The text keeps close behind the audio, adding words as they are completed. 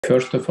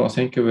First of all,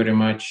 thank you very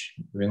much,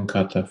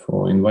 Venkata,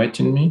 for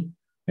inviting me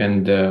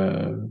and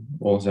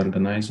all the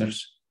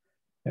organizers.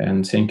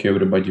 And thank you,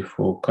 everybody,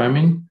 for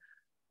coming.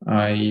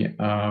 I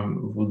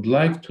would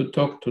like to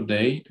talk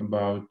today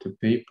about a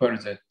paper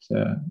that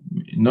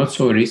not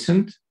so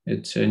recent.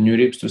 It's a New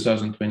Rips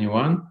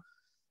 2021,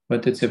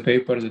 but it's a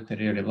paper that I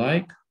really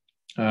like.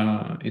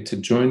 It's a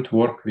joint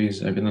work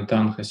with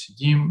Avinatan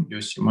Hasidim,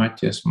 Yossi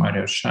Matias,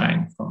 Mario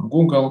Shine from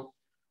Google,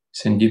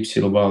 Sandeep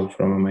Silwal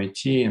from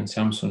MIT, and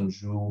Samson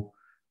Zhu,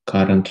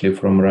 currently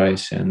from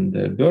Rice and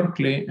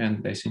Berkeley,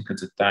 and I think at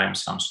the time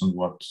Samson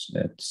was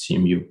at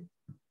CMU.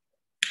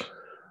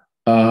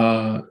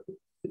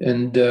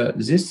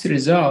 This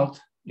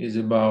result is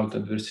about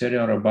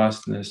adversarial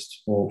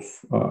robustness of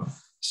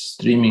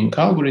streaming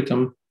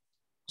algorithm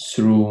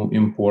through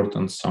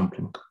importance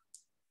sampling.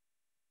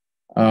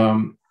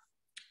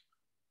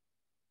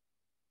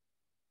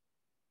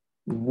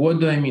 What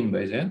do I mean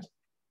by that?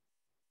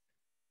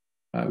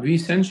 We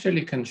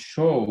essentially can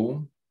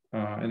show,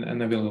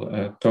 and I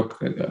will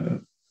talk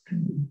in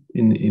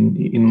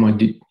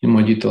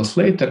more details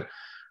later,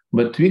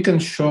 but we can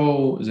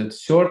show that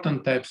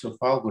certain types of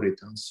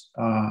algorithms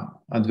are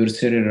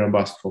adversarially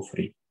robust for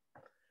free.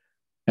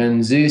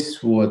 And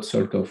this what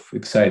sort of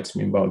excites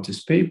me about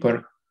this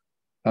paper.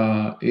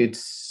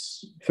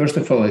 It's, first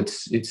of all,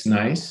 it's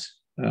nice.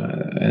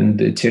 And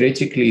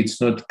theoretically,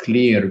 it's not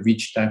clear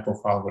which type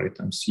of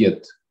algorithms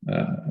yet.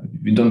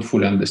 We don't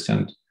fully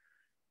understand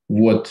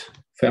what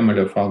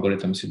family of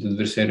algorithms is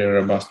adversarially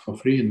robust for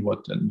free and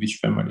which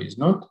family is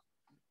not.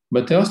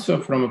 But also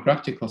from a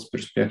practical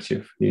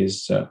perspective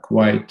is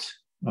quite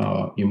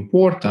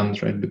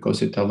important, right?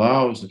 Because it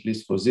allows, at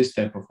least for this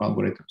type of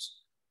algorithms,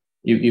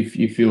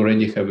 if you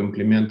already have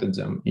implemented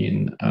them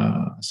in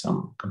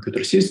some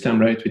computer system,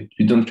 right?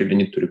 We don't really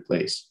need to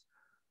replace.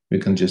 We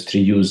can just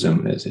reuse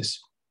them as is.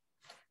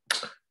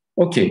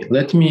 Okay,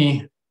 let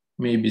me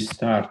maybe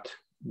start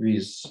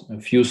with a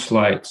few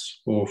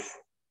slides of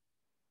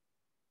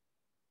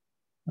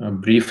a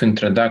brief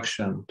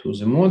introduction to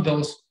the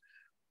models.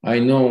 I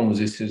know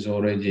this is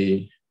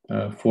already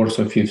fourth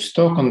or fifth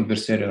talk on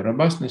adversarial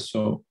robustness,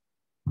 so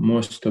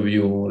most of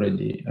you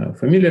already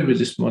familiar with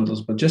these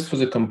models, but just for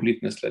the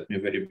completeness, let me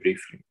very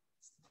briefly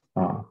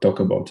talk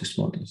about these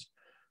models.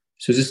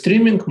 So the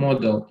streaming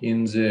model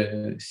in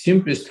the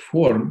simplest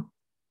form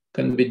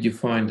can be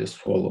defined as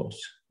follows.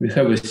 We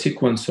have a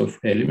sequence of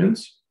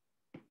elements,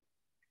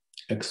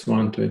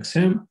 x1 to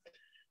xm.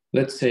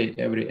 Let's say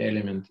every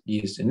element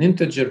is an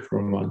integer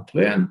from 1 to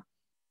n.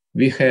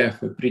 We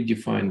have a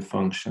predefined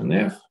function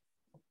f,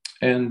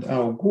 and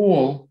our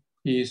goal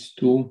is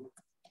to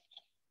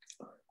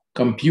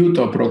compute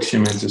or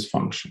approximate this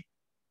function.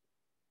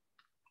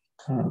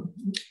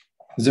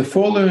 The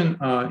following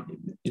are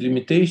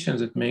limitations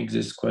that make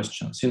these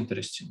questions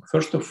interesting.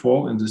 First of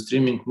all, in the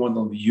streaming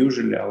model, we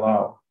usually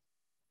allow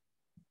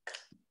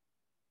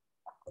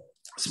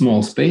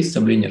small space,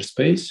 sublinear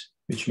space,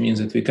 which means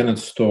that we cannot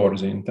store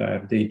the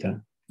entire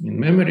data in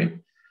memory,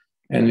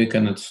 and we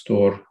cannot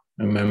store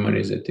a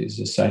memory that is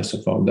the size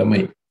of our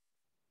domain.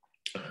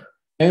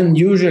 And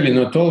usually,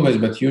 not always,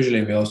 but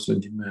usually we also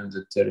demand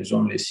that there is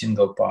only a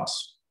single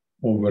pass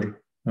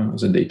over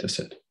the data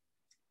set.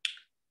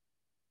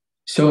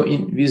 So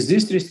with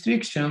these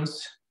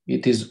restrictions,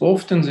 it is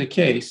often the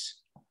case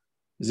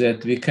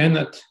that we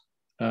cannot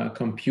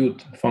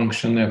compute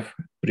function f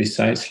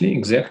precisely,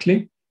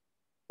 exactly,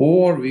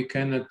 or we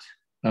cannot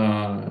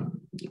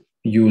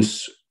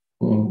use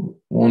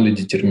only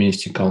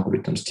deterministic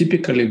algorithms.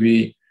 Typically,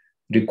 we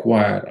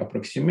require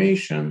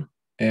approximation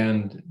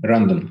and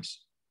randomness.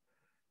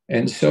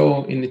 And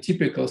so in the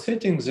typical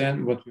settings,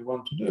 then what we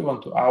want to do, we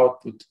want to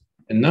output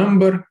a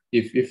number,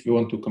 if we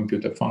want to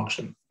compute a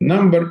function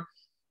number,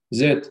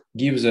 that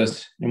gives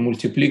us a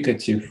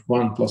multiplicative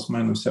 1 plus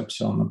minus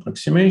epsilon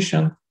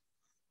approximation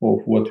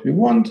of what we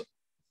want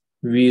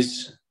with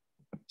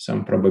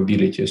some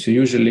probability. So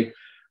usually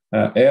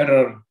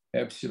error,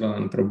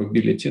 epsilon, and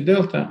probability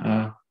delta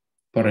are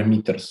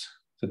parameters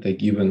that are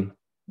given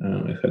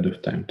ahead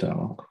of time to our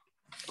algorithm.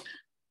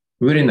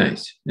 Very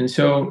nice. And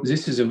so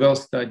this is a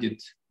well-studied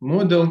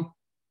model,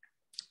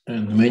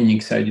 and many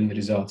exciting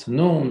results are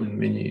known, and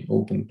many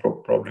open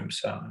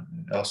problems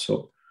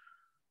also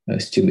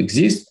still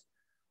exist.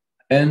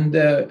 And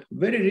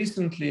very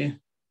recently,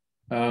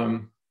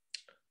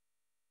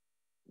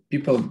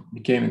 people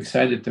became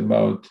excited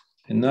about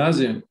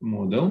another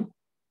model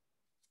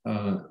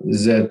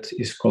that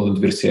is called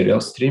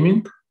adversarial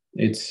streaming.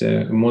 It's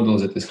a model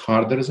that is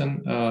harder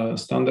than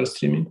standard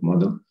streaming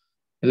model.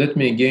 Let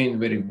me again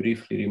very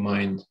briefly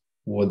remind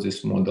what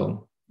this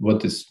model,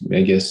 what is,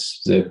 I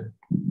guess, the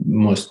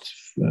most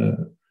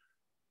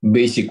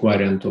basic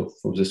variant of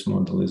this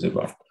model is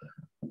about.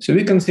 So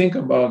we can think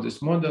about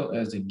this model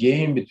as a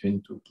game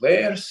between two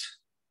players.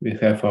 We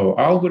have our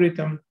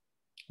algorithm,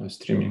 a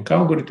streaming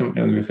algorithm,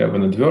 and we have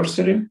an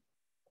adversary.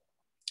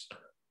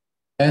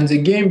 And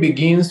the game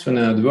begins when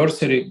an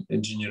adversary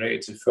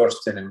generates the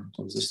first element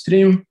of the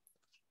stream,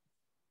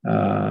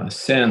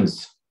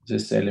 sends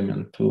this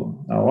element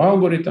to our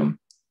algorithm,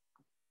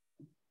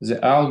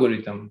 the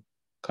algorithm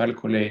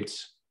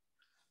calculates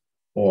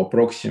or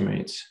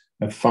approximates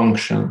a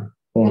function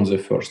on the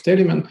first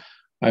element.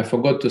 I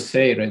forgot to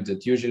say, right,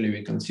 that usually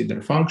we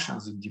consider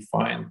functions that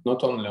define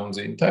not only on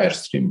the entire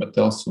stream, but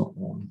also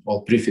on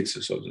all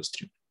prefixes of the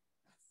stream.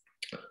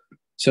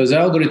 So the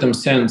algorithm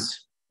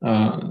sends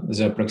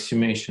the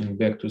approximation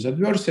back to the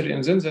adversary,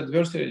 and then the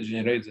adversary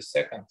generates the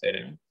second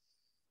element.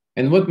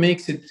 And what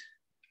makes it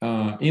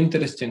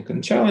interesting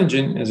and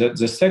challenging is that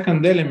the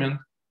second element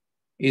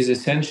is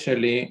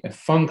essentially a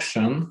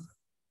function,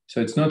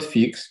 so it's not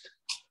fixed.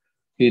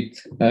 It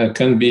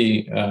can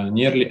be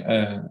nearly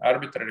an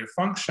arbitrary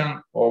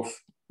function of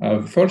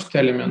first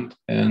element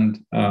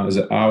and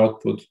the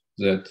output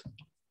that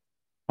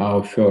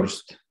our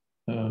first,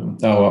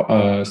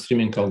 our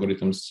streaming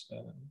algorithms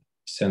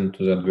send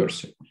to the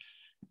adversary.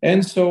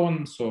 And so on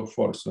and so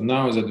forth. So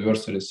now the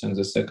adversary sends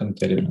the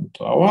second element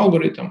to our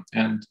algorithm,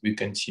 and we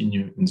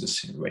continue in the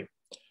same way.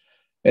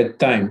 At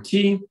time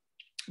t,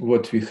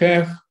 what we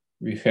have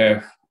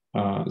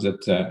that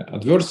the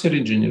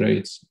adversary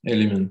generates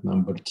element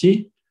number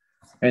t,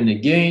 and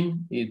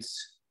again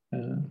it's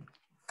an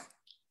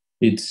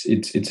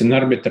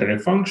arbitrary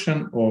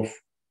function of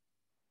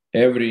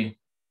every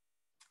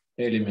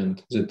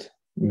element that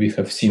we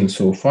have seen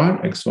so far,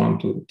 x1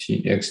 to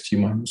t, xt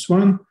minus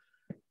 1,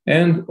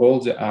 and all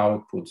the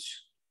outputs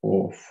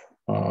of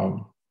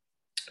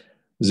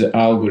the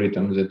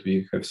algorithm that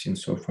we have seen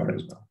so far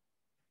as well,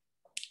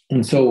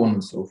 and so on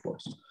and so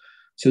forth.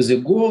 So the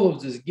goal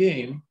of this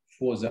game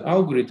for the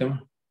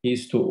algorithm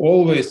is to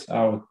always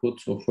output,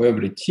 so for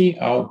every t,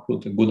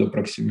 output a good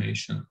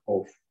approximation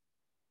of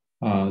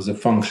the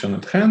function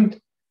at hand,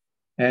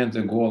 and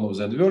the goal of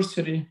the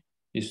adversary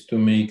is to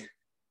make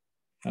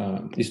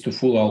to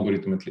fool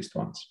algorithm at least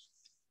once.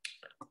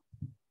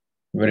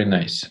 Very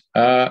nice.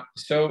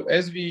 So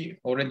as we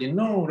already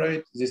know,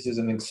 right, this is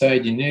an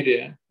exciting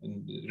area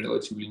and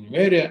relatively new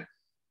area.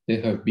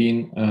 There have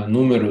been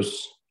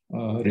numerous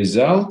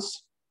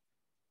results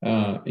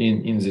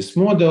in this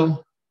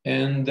model,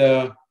 and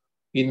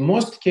in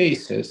most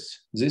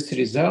cases, these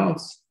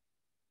results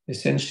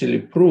essentially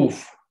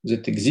prove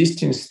that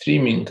existing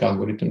streaming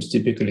algorithms,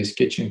 typically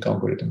sketching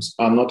algorithms,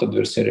 are not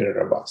adversarially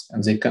robust,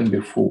 and they can be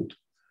fooled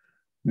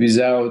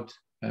without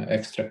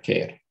extra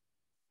care.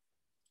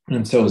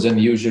 And so then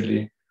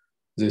usually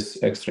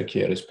this extra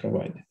care is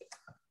provided.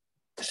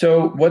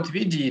 So what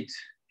we did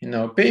in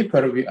our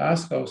paper, we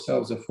asked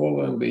ourselves the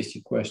following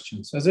basic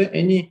questions. Are there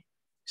any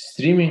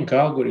streaming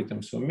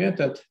algorithms or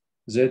methods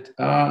that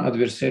are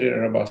adversarially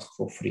robust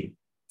for free,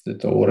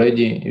 that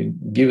already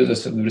give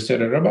us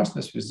adversarial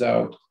robustness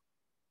without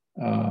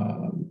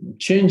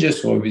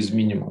changes or with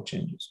minimal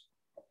changes?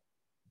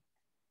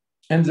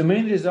 And the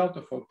main result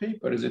of our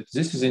paper is that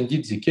this is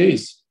indeed the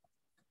case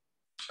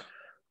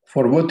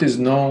for what is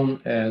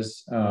known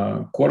as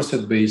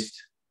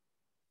coreset-based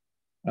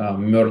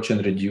merge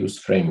and reduce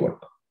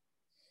framework.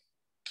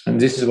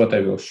 And this is what I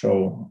will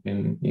show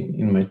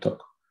in my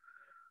talk.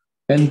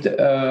 And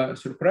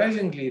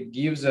surprisingly, it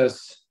gives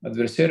us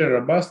adversarial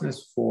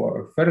robustness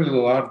for a fairly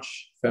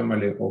large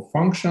family of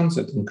functions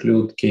that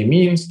include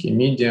k-means,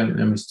 k-median,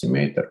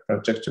 m-estimator,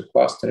 projective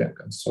clustering,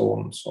 and so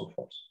on and so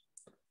forth.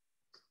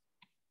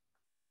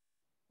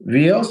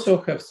 We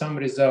also have some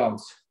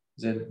results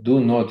that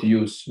do not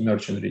use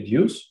merge and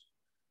reduce,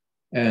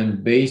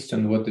 and based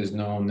on what is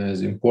known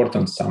as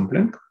importance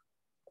sampling.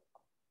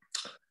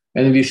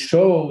 And we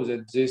show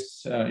that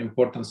this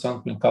importance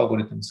sampling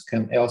algorithms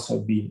can also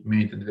be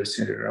made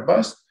adversarially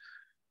robust.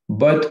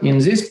 But in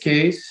this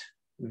case,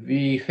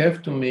 we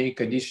have to make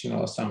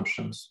additional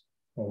assumptions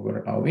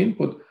over our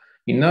input.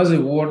 In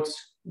other words,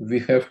 we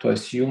have to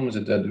assume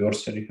that the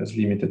adversary has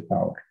limited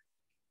power.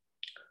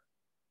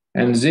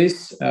 And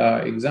these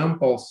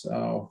examples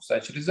of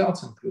such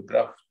results include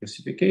graph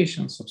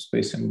classification,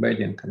 subspace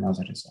embedding, and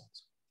other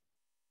results.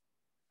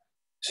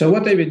 So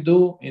what I will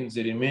do in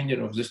the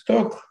remainder of this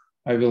talk,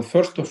 I will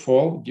first of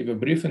all give a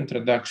brief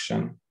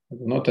introduction. I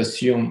will not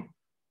assume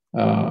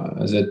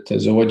that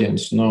the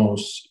audience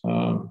knows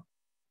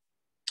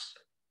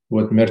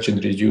what merge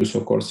and reduce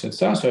or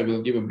coresets are. So I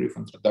will give a brief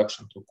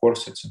introduction to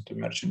coresets and to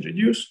merge and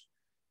reduce.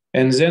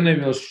 And then I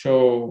will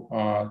show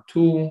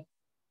the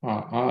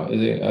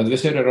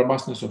adversarial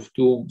robustness of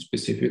two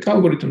specific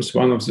algorithms.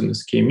 One of them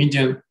is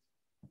k-median,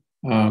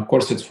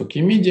 coresets for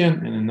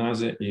k-median, and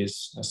another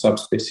is a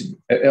subspace,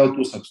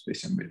 L2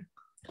 subspace embedding.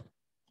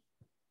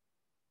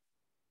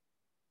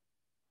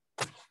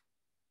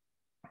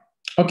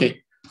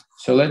 Okay,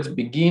 so let's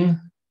begin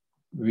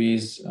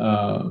with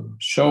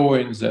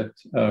showing that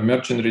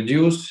merge and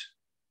reduce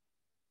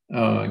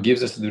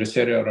gives us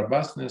adversarial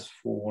robustness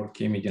for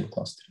k-median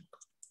clustering.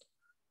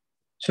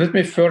 So let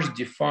me first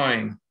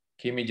define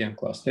k-median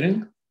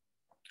clustering.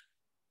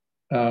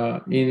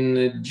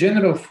 In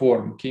general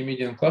form,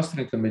 k-median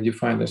clustering can be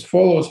defined as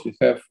follows. We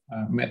have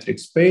a metric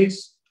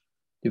space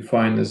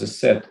defined as a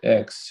set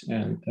X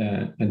and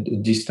a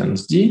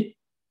distance D.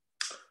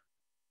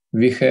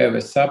 We have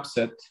a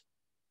subset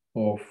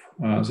of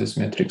this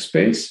metric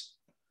space,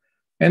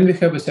 and we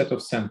have a set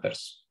of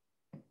centers.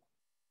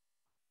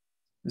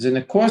 then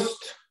the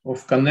cost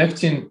of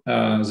connecting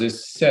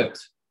this set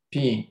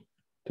P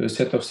to a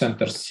set of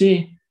centers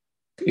C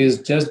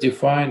is just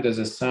defined as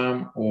a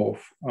sum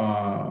of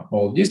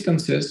all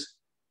distances,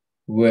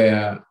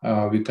 where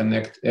we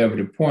connect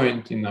every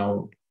point in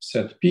our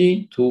set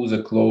P to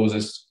the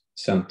closest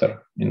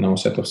center in our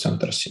set of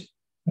centers C.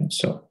 And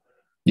so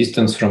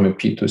distance from a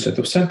P to a set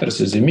of centers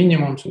is the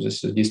minimum, so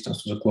this is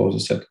distance to the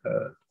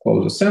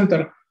closest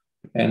center,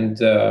 and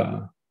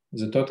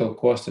the total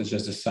cost is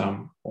just the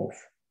sum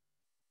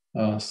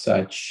of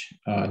such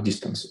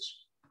distances.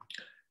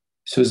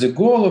 So the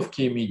goal of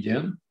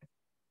K-median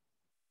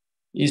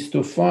is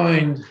to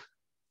find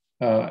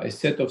a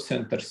set of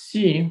centers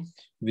C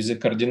with a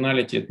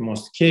cardinality at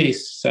most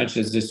case such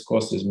that this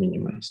cost is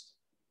minimized.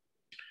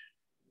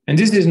 And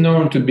this is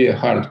known to be a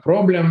hard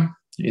problem.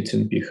 It's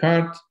in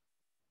P-hard.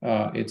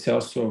 It's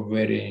also a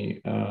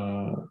very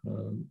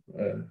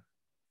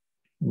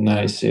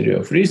nice area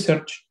of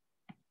research.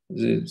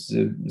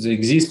 There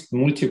exist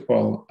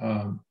multiple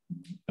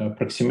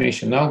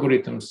approximation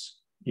algorithms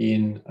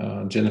in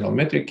general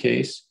metric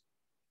case.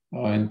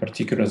 In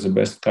particular,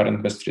 the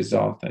current best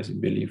result, I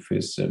believe,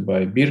 is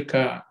by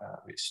Birka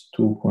with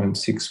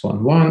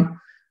 2.611.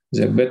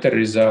 There are better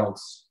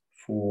results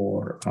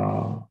for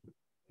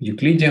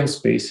Euclidean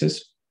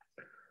spaces.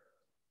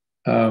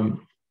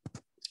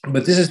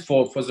 But this is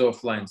for the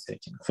offline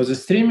setting. For the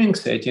streaming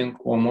setting,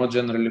 or more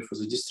generally for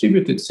the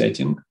distributed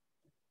setting,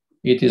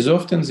 it is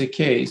often the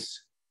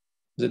case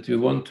that we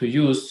want to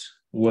use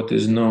what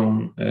is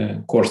known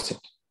coreset,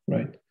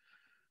 right?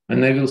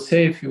 And I will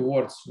say a few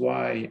words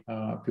why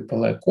people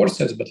like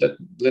coresets, but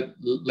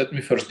let me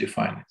first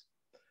define it.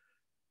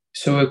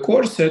 So a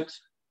coreset,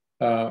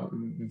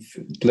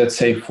 let's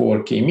say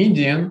for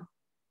K-median,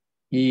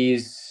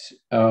 is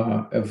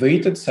a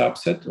weighted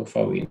subset of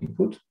our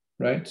input,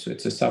 right? So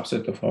it's a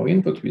subset of our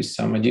input with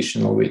some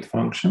additional weight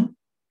function,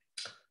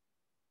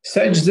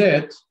 such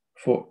that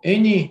for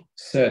any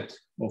set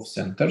of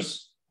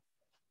centers,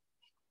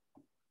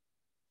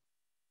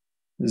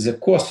 the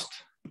cost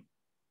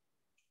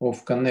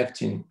of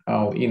connecting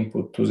our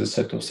input to the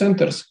set of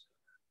centers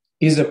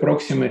is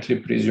approximately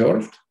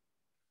preserved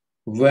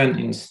when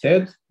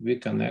instead we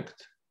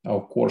connect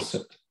our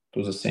coreset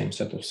to the same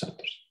set of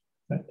centers,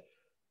 right?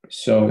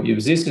 So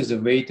if this is a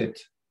weighted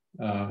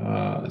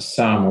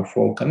sum of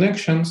all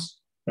connections,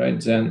 right,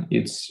 then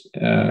it's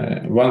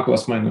 1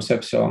 plus minus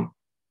epsilon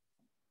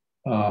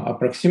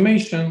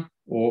approximation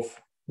of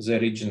the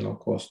original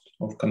cost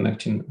of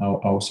connecting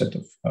our set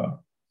of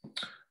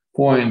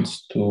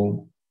points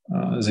to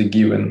the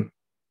given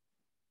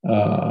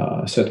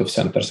set of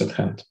centers at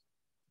hand.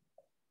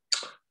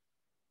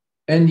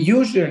 And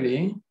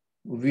usually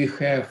we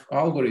have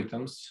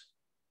algorithms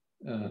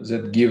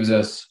that gives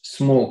us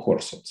small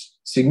coresets,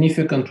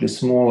 significantly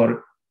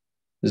smaller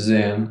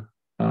than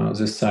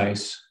the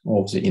size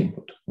of the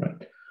input,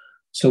 right?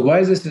 So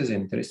why this is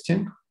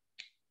interesting?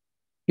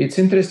 It's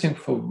interesting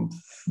for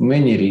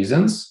many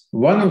reasons.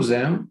 One of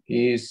them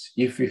is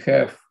if we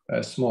have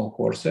a small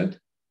coreset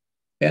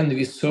and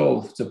we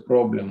solve the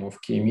problem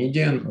of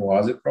K-median or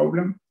other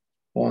problem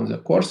on the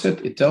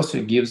coreset, it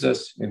also gives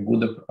us a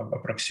good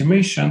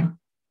approximation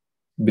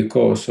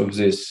because of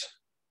this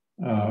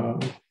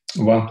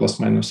 1 plus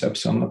minus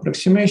epsilon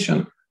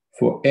approximation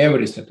for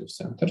every set of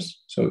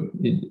centers. So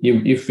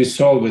if we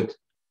solve it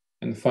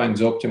and find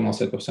the optimal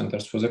set of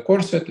centers for the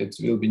coreset, it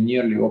will be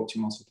nearly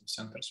optimal set of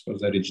centers for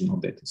the original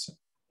data set.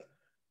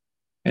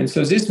 And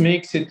so this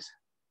makes it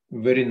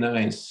very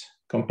nice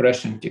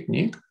compression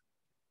technique.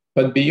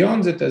 But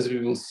beyond that, as we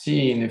will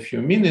see in a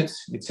few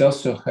minutes, it's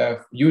also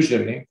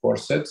usually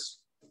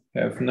coresets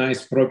have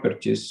nice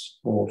properties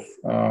of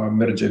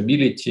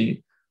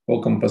mergeability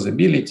or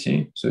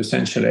composability. So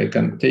essentially, I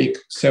can take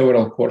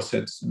several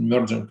coresets and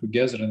merge them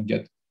together and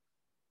get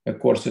a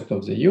coreset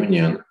of the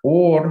union,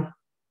 or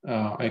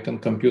I can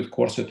compute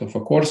coreset of a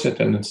coreset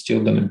and it's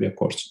still going to be a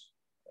coreset.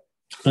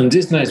 And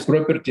these nice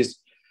properties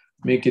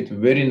make it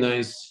very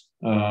nice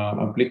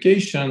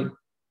application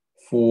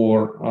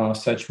for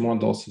such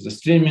models as the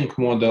streaming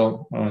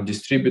model,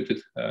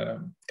 distributed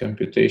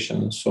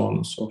computation, and so on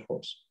and so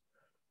forth.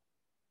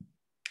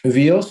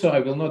 We also,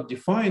 I will not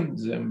define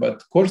them,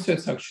 but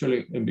coresets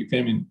actually are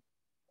becoming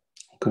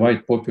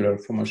quite popular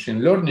for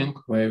machine learning,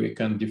 where we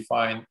can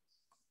define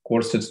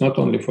coresets not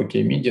only for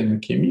K-median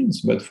and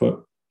K-means, but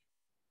for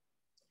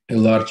a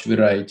large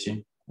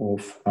variety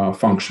of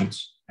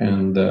functions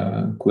and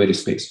query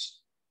spaces.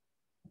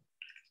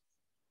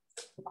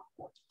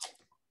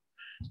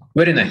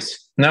 Very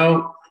nice.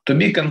 Now, to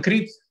be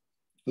concrete,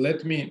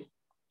 let me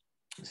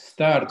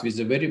start with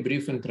a very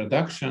brief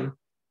introduction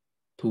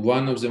to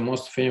one of the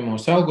most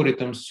famous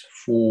algorithms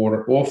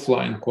for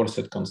offline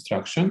coreset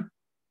construction,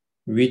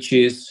 which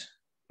is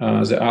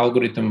the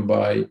algorithm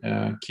by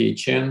K.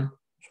 Chen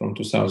from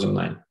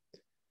 2009.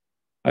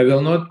 I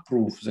will not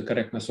prove the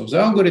correctness of the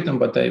algorithm,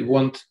 but I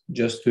want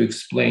just to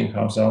explain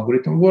how the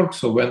algorithm works.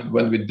 So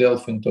when we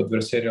delve into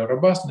adversarial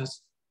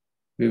robustness,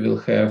 we will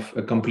have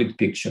a complete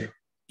picture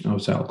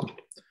of the algorithm.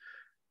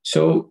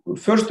 So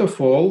first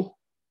of all,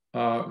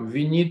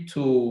 we need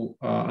to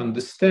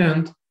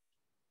understand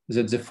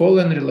that the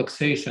following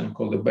relaxation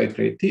called the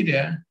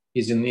by-criteria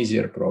is an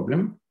easier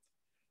problem.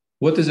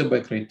 What is a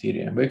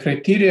by-criteria?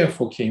 By-criteria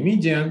for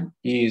K-median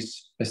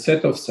is a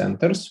set of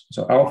centers.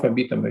 So alpha,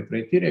 beta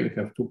by-criteria, we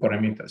have two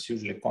parameters,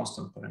 usually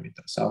constant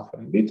parameters, alpha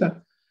and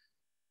beta.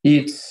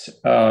 It's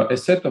a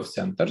set of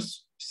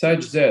centers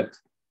such that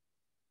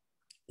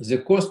the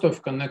cost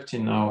of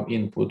connecting our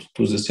input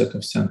to the set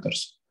of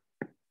centers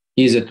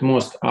is at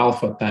most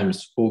alpha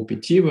times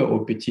OPT, where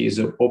OPT is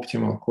the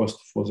optimal cost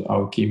for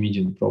our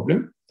K-median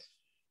problem.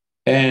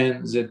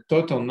 And the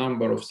total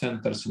number of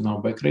centers in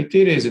our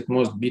by-criteria is at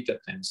most beta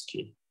times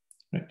K.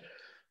 Right?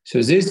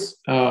 So this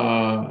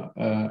the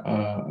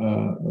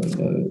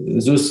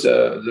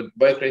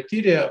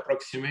by-criteria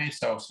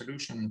approximates our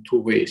solution in two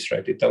ways.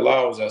 Right? It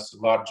allows us a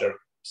larger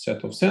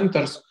set of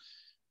centers,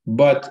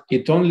 but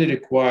it only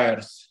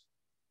requires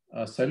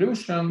a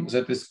solution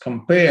that is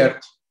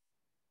compared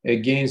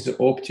against the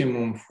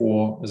optimum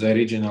for the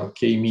original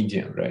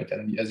K-median, right?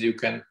 And as you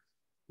can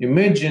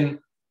imagine,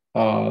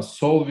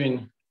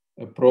 solving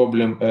a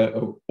problem,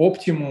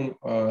 optimum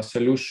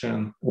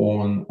solution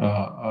on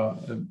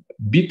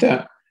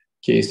beta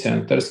K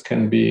centers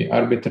can be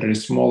arbitrarily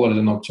smaller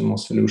than optimal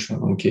solution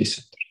on K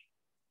center.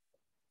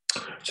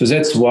 So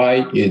that's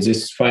why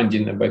this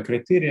finding a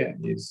by-criteria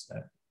is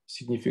a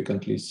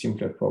significantly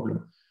simpler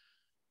problem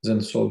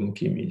than solving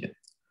K-median.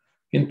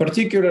 In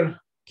particular,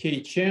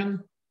 K-chain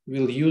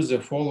will use the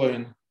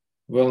following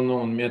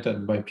well-known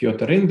method by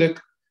Piotr Indek,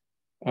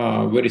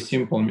 a very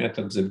simple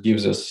method that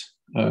gives us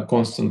a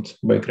constant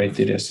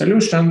by-criteria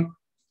solution.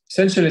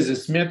 Essentially,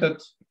 this method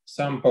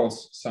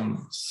samples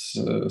some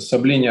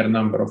sublinear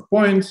number of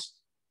points,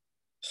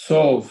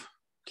 solve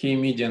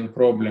K-median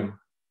problem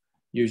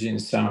using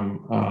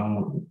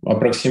some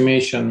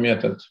approximation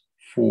method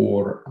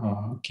for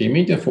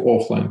K-median, for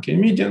offline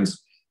K-medians,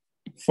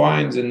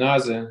 finds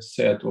another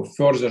set of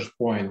further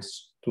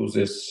points to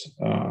this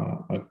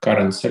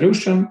current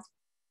solution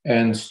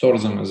and store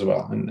them as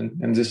well.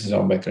 And this is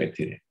our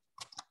by-criteria.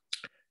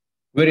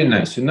 Very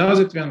nice. So now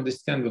that we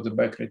understand what the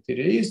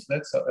by-criteria is,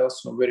 let's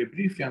also very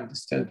briefly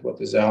understand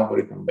what is the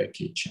algorithm by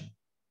K-chain.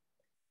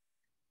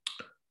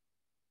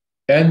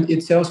 And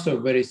it's also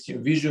a very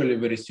visually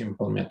very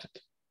simple method.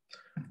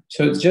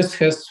 So it just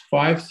has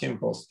 5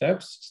 simple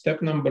steps.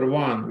 Step number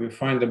 1, we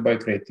find the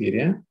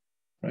by-criteria,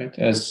 right,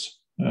 as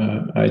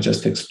I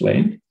just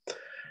explained.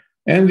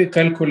 And we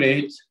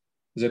calculate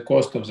the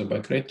cost of the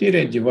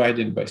by-criteria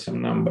divided by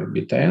some number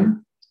beta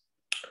n.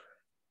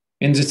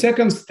 In the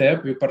second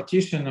step, we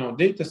partition our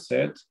data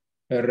set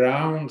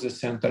around the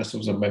centers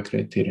of the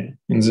by-criteria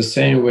in the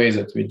same way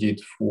that we did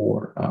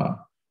for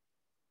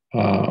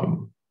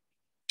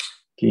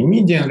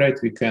K-median, right?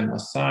 We can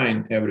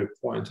assign every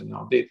point in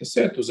our data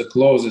set to the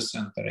closest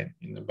center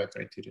in the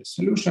by-criteria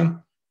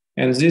solution,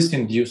 and this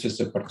induces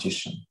a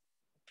partition.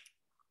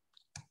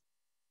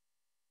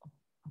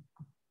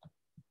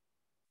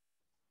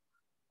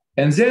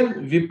 And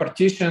then we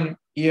partition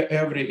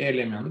every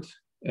element,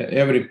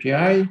 every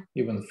PI,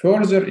 even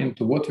further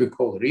into what we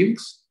call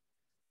rings.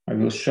 I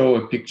will show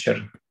a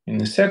picture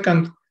in a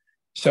second.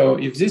 So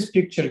if this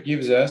picture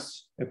gives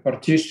us a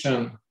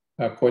partition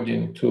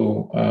according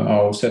to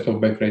our set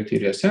of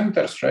by-criteria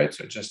centers, right?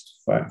 So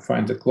just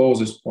find the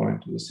closest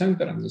point to the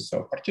center, and this is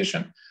our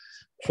partition.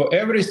 For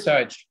every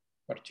such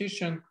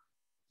partition,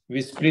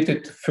 we split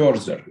it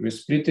further. We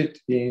split it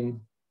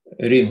in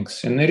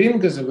rings. And a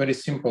ring is a very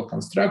simple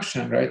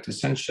construction, right?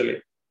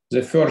 Essentially,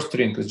 the first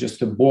ring is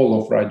just a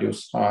ball of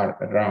radius r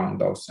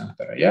around our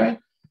center AI.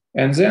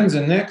 And then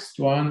the next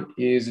one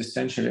is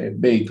essentially a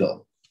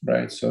bagel,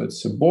 right? So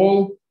it's a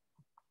ball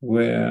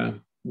where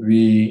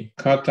we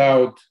cut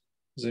out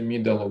the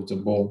middle of the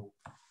ball.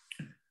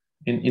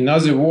 In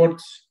other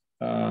words,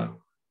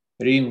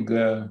 ring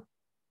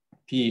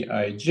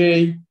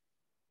Pij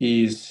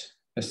is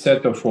a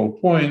set of all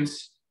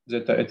points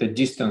that are at a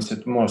distance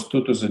at most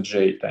 2 to the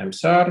j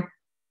times r,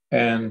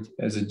 and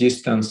as a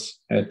distance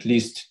at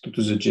least 2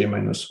 to the j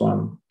minus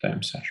 1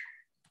 times r.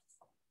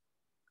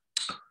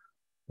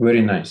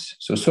 Very nice.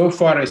 So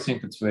far, I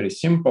think it's very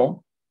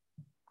simple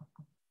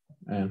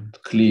and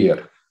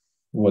clear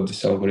what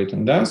this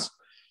algorithm does.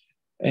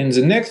 In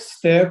the next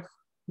step,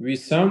 we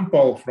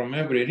sample from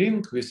every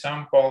ring, we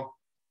sample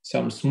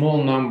some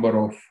small number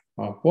of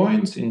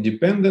points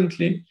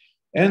independently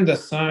and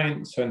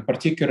assign, so in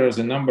particular,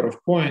 the number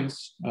of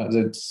points,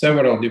 that's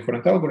several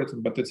different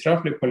algorithms, but it's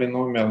roughly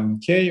polynomial in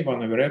k,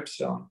 1 over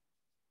epsilon,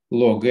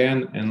 log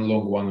n, and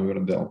log 1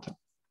 over delta.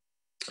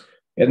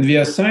 And we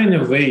assign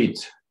a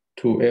weight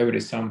to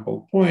every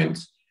sample point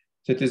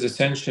that is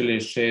essentially a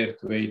shared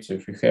weight. So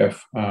if we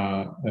have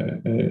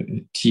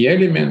t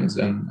elements,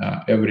 then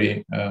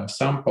every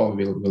sample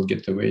will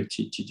get the weight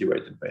t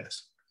divided by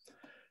s.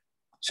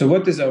 So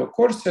what is our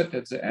coreset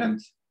at the end?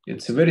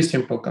 It's a very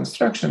simple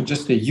construction,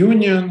 just a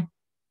union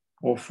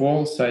of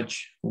all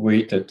such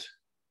weighted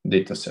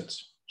data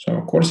sets. So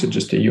of course, it's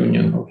just a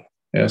union of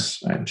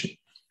S and G.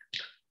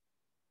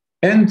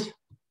 And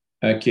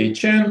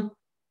K-chain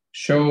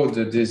showed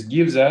that this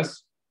gives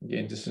us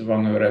again, this is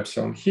 1 over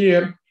epsilon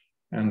here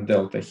and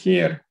delta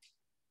here,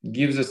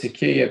 gives us a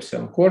k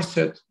epsilon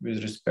coreset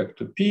with respect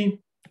to p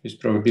with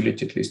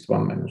probability at least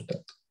 1 minus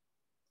delta.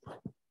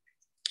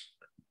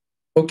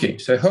 Okay,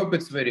 so I hope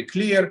it's very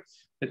clear.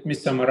 Let me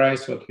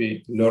summarize what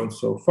we learned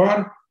so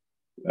far.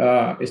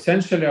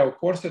 Essentially, our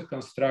coreset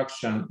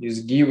construction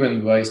is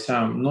given by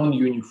some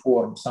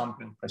non-uniform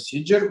sampling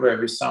procedure where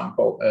we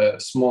sample a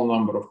small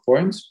number of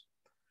points.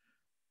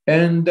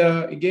 And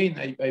again,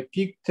 I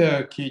picked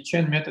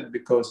K-chain method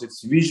because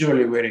it's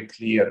visually very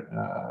clear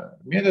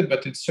method,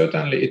 but it's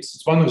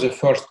one of the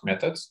first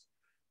methods.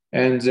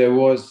 And there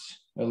was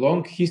a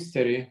long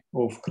history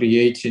of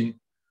creating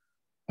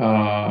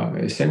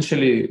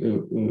essentially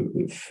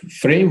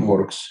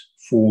frameworks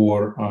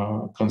for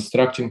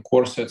constructing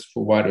coresets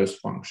for various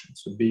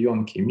functions, so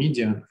beyond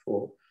K-median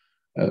for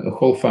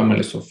whole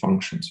families of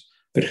functions.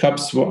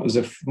 Perhaps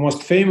the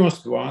most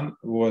famous one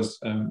was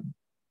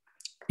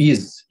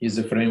is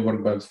a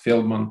framework by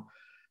Feldman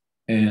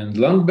and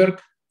Landberg,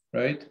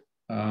 right?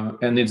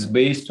 And it's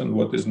based on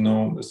what is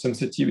known as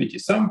sensitivity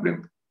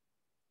sampling,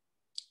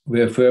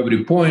 where for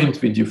every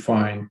point we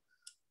define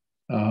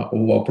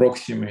or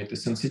approximate the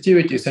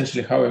sensitivity,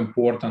 essentially how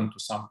important to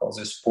sample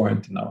this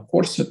point in our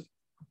coreset.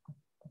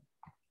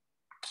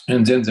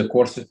 And then the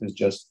coreset is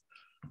just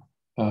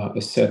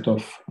a set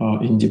of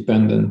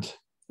independent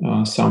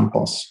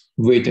samples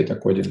weighted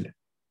accordingly.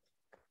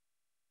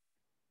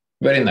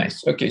 Very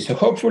nice. Okay, so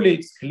hopefully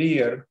it's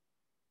clear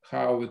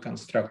how we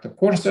construct a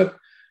coreset.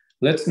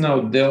 Let's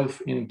now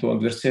delve into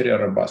adversarial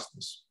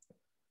robustness.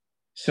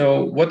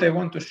 So what I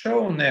want to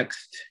show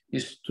next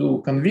is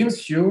to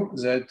convince you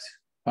that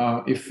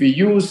if we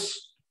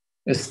use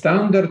a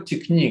standard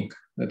technique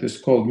that is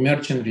called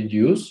merge and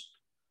reduce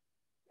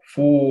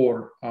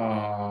for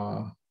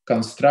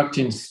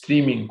constructing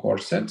streaming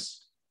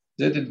coresets,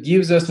 that it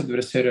gives us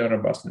adversarial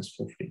robustness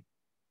for free.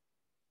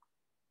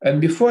 And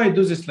before I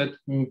do this, let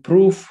me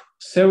prove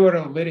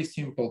several very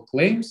simple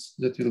claims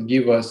that will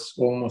give us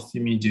almost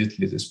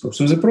immediately this proof.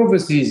 So the proof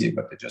is easy,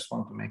 but I just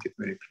want to make it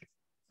very clear.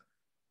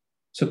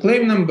 So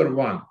claim number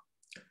 1,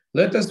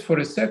 let us for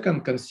a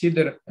second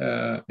consider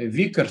a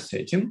weaker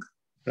setting,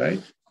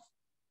 right?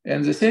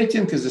 And the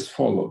setting is as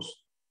follows.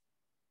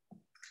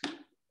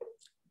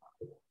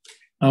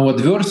 Our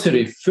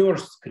adversary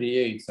first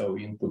creates our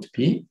input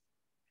P,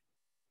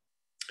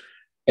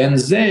 and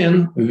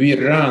then we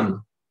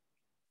run,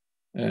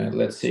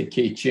 let's say,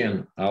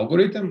 K-chain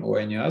algorithm or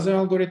any other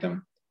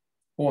algorithm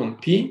on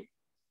P,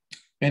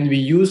 and we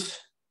use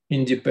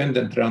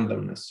independent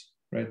randomness,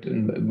 right?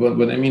 And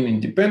what I mean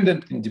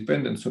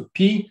independent, so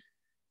P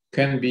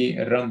can be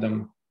a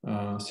random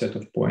set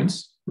of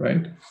points,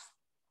 right?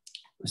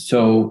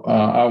 So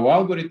our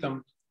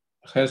algorithm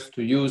has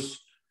to use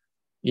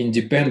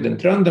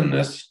independent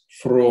randomness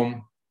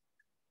from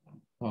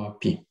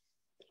P,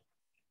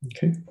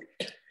 okay?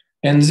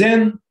 And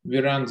then we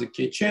run the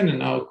K-chain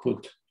and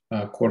output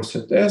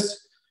coreset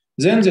S.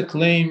 Then the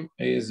claim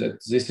is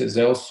that this is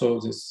also,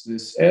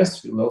 this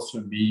S will also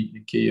be a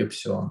K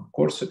epsilon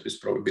coreset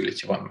with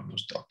probability 1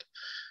 minus delta.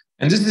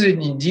 And this is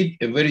indeed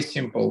a very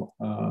simple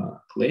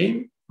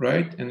claim,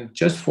 right? And it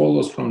just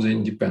follows from the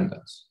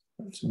independence.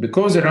 So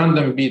because the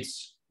random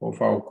bits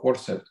of our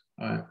coreset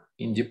are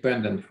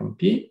independent from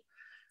P,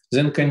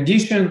 then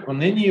condition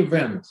on any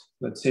event,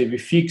 let's say we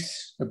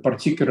fix a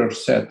particular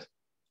set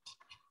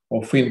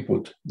of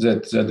input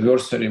that the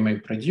adversary may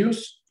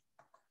produce,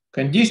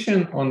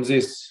 condition on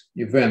this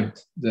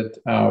event that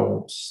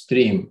our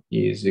stream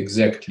is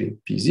exactly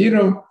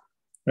P0,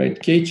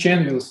 right?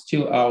 K-chain will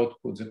still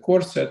output the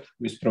coreset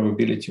with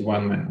probability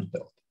 1 minus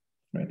delta,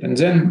 right? And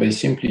then by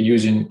simply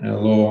using a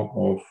law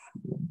of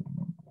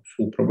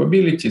full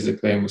probability, the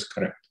claim is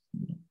correct.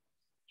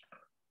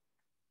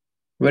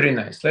 Very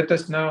nice. Let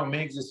us now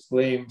make this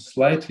claim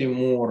slightly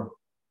more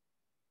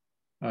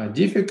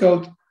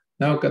difficult.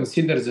 Now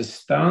consider the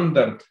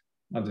standard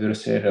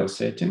adversarial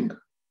setting,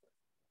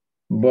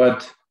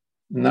 but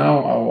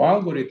now our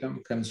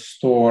algorithm can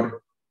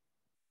store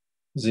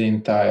the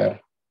entire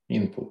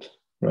input,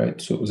 right?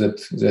 So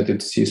that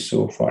it sees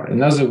so far.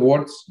 In other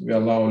words, we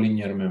allow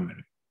linear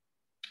memory.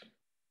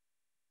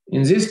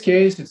 In this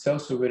case, it's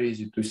also very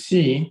easy to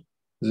see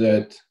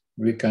that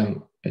we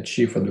can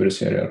achieve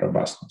adversarial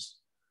robustness.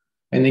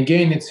 And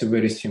again, it's a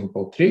very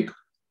simple trick,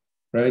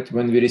 right?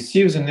 When we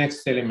receive the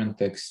next element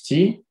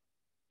xt,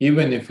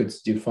 even if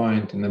it's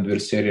defined in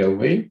adversarial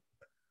way,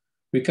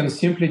 we can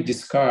simply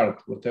discard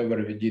whatever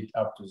we did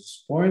up to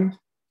this point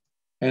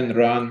and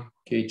run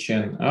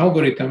K-chain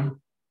algorithm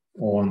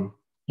on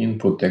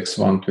input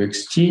x1 to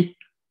xt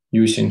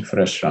using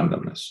fresh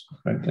randomness,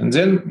 right? And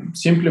then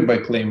simply by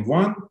claim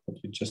 1, what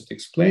we just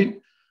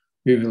explained,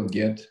 we will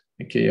get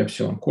a K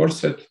epsilon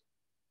coreset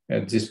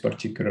at this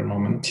particular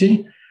moment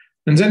t.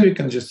 And then we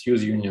can just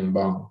use union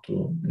bound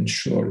to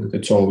ensure that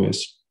it's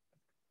always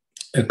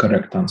a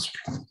correct answer.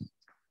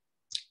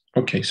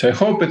 Okay, so I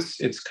hope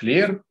it's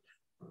clear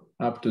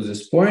up to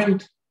this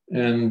point.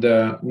 And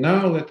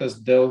now let us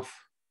delve,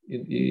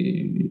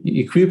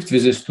 equipped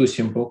with these two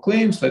simple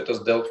claims, let us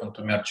delve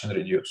into merge and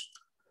reduce.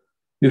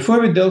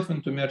 Before we delve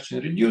into merge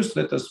and reduce,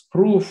 let us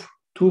prove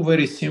two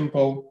very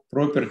simple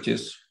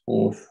properties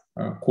of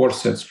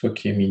coresets for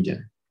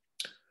K-median.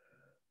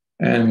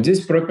 And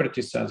these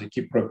properties are the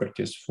key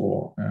properties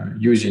for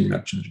using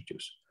merge and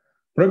reduce.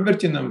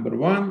 Property number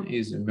one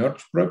is a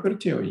merge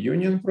property or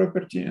union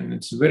property, and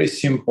it's a very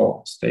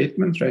simple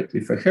statement, right?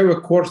 If I have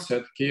a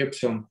coreset, K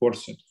epsilon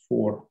coreset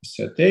for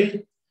set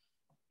A,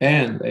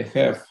 and I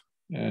have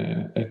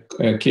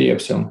a K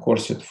epsilon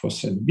coreset for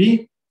set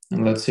B,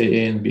 and let's say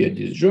A and B are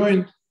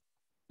disjoint,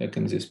 like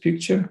in this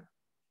picture,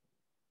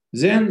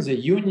 then the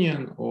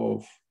union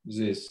of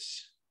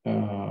these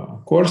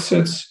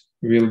coresets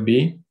will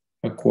be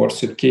a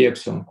coreset, K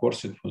epsilon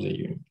coreset for the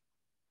union.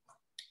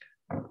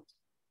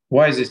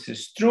 Why this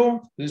is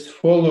true? This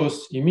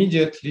follows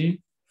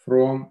immediately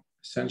from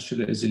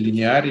essentially the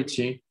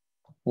linearity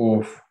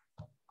of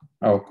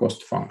our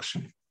cost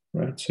function,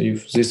 right? So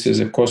if this is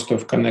a cost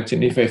of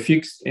connecting, if I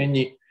fixed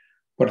any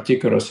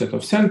particular set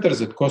of centers,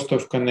 the cost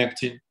of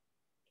connecting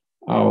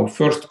our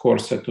first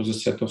coreset to the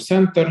set of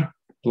center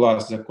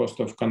plus the cost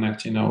of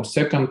connecting our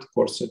second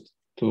coreset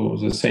to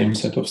the same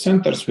set of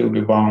centers will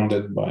be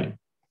bounded by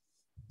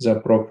the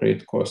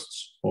appropriate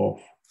costs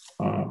of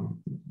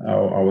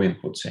our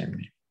inputs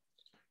AMD.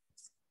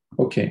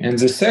 Okay, and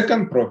the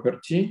second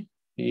property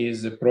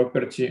is the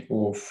property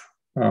of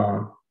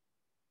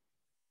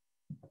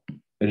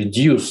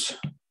reduce,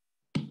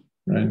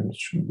 right? It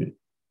should be.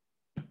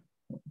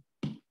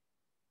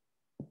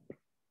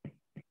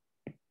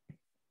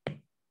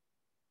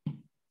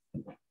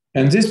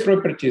 And this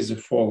property is the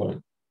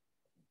following.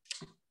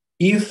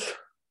 If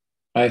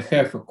I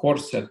have a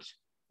coreset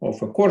of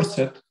a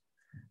coreset,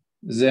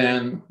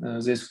 then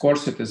this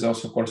coreset is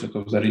also coreset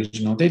of the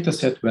original data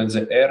set when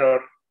the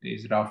error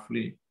is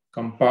roughly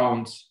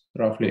compounds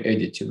roughly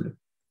additively,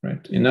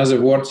 right? In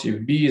other words,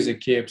 if B is a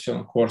K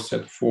epsilon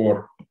coreset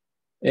for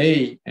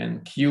A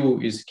and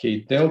Q is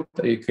K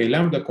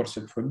lambda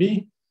coreset for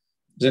B,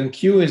 then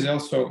Q is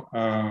also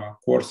a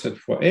coreset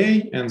for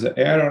A, and the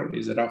error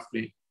is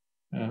roughly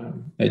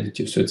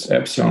additive. So it's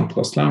epsilon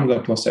plus lambda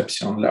plus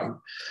epsilon lambda.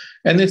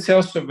 And it's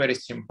also a very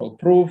simple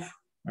proof,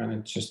 and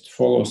it just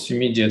follows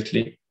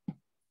immediately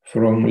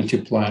from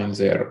multiplying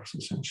the errors,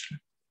 essentially.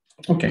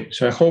 Okay,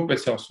 so I hope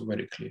it's also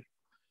very clear.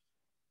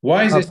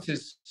 Why this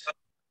is,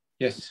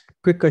 yes?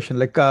 Quick question,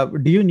 like,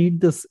 do you need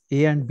this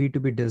A and B to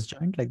be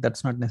disjoint? Like,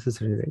 that's not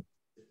necessary,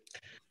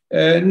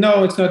 right?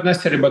 No, it's not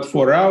necessary, but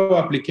for our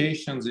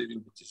applications, it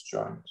will be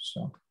disjoint,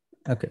 so.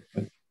 Okay.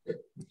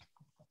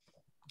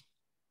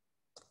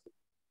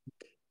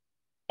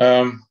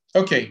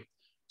 Okay,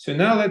 so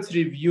now let's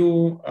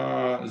review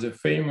the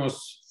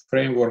famous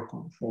framework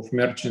of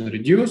merge and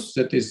reduce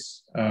that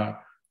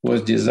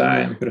was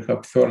designed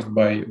perhaps first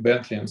by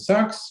Bentley and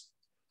Sachs.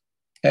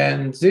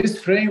 And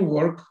this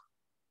framework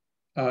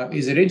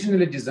is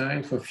originally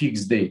designed for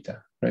fixed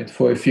data, right,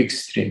 for a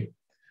fixed stream.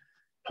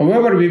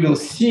 However, we will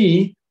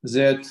see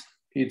that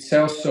it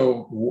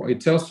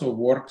also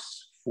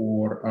works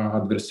for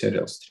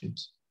adversarial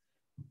streams.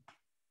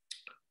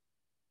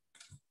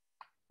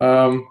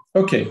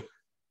 Okay,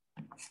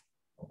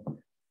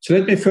 so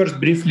let me first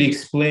briefly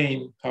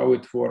explain how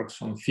it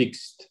works on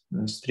fixed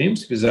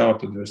streams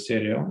without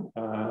adversarial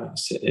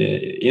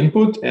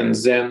input, and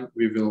then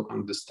we will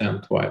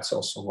understand why it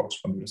also works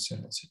for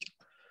adversarial setting.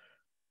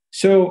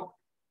 So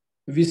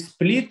we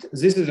split,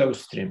 this is our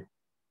stream.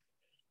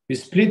 We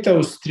split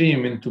our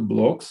stream into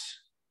blocks.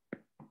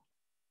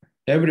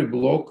 Every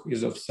block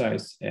is of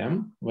size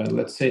M. Well,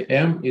 let's say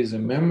M is a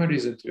memory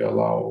that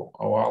our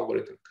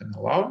algorithm can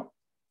allow.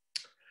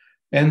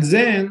 And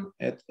then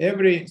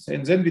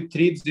we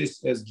treat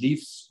this as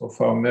leaves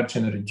of our merge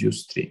and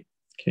reduce tree.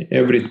 Okay,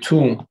 every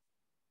two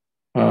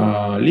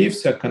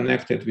leaves are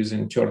connected with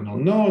internal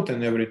node,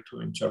 and every two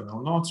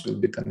internal nodes will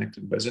be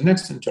connected by the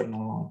next internal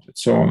node, and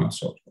so on and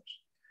so forth.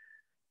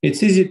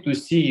 It's easy to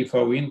see if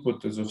our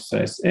input is of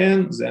size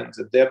n, then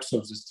the depth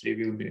of this tree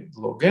will be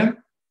log n.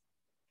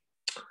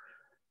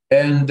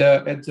 And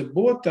at the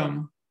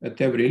bottom, at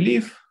every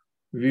leaf,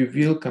 we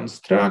will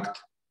construct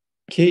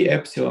K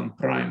epsilon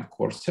prime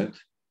coreset,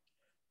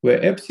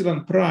 where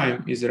epsilon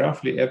prime is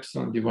roughly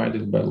epsilon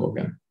divided by log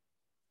n.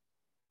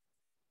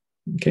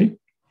 Okay.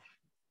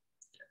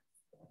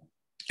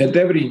 At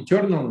every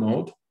internal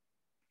node,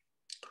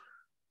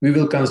 we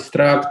will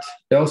construct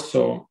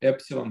also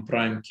epsilon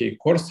prime K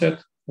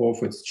coreset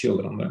of its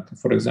children. Like,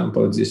 for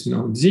example, at this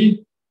node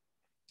Z,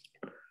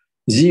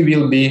 Z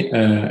will be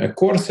a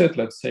coreset,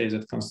 let's say,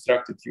 that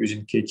constructed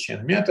using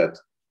K-chain method,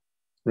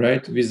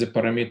 right, with the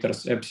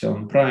parameters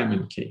epsilon prime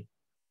and K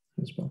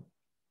as well.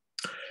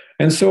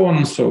 And so on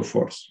and so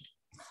forth.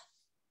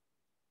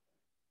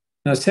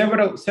 Now,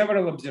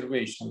 several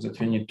observations that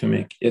we need to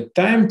make. At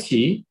time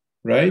t,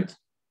 right,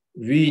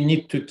 we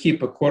need to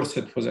keep a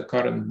coreset for the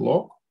current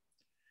block,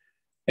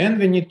 and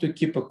we need to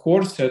keep a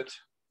coreset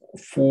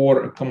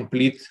for a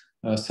complete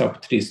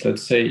subtrees.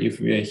 Let's say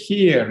if we are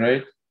here,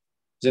 right,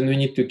 then we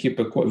need to keep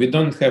we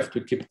don't have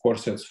to keep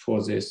coresets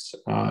for these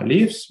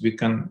leaves. We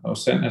can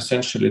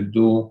essentially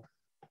do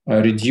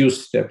a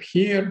reduce step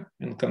here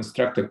and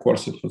construct a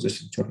coreset for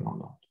this internal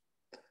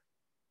node.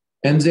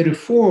 And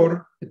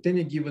therefore, at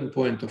any given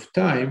point of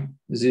time,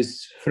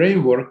 this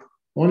framework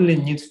only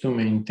needs to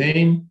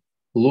maintain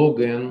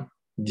log n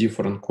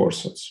different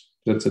coresets.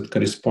 That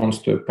corresponds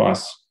to a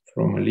path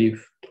from a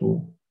leaf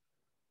to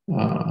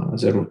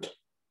the root.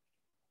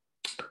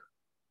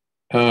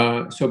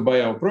 So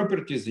by our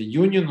properties, the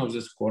union of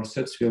these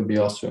coresets will be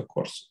also a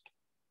coreset,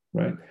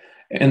 right?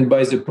 And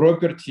by the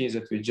property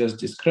that we just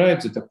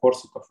described, that a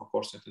coreset of a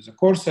coreset is a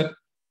coreset,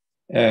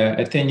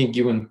 at any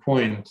given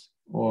point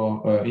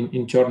or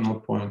internal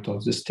point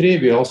of this tree,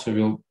 we also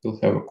will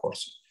have a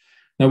coreset.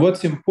 Now,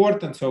 what's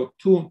important, so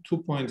two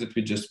points that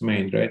we just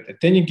made, right?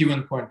 At any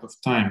given point of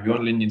time, we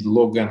only need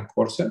log n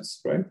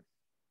coresets, right?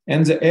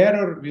 And the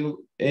error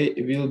will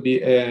be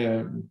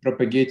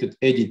propagated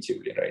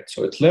additively, right?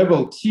 So at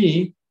level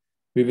t,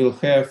 we will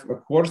have a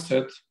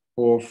coreset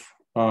of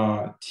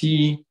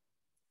t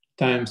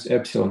times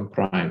epsilon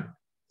prime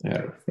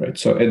error, right?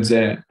 So at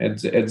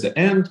the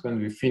end, when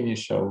we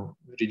finish our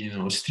reading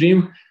our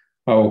stream,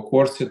 our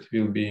coreset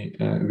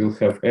will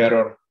have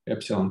error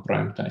epsilon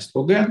prime times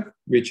log n,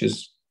 which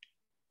is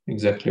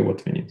exactly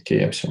what we need, k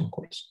epsilon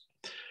coreset.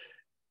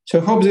 So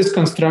I hope this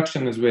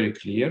construction is very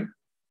clear.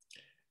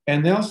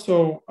 And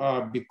also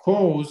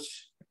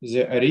because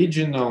the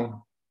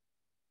original,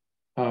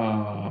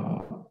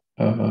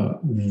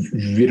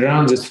 we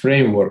run this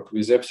framework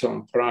with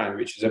epsilon prime,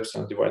 which is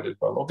epsilon divided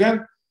by log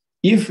n.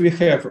 If we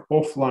have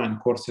offline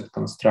coreset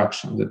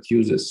construction that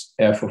uses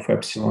f of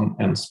epsilon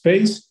n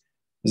space,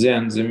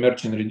 then the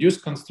merge and reduce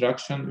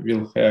construction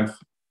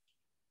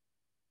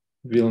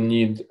will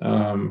need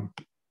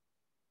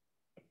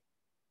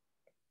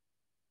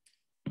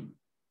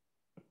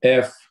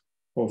f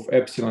of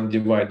epsilon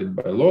divided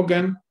by log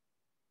n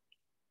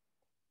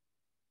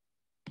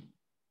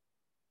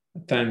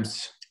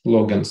times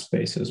log n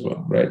space as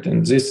well, right?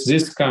 And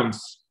this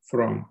comes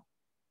from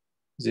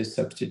this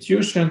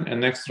substitution.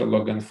 An extra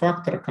log n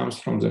factor comes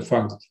from the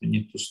fact that we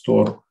need to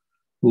store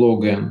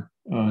log n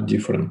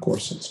different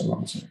coresets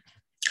along there.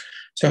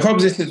 So I hope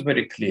this is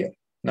very clear.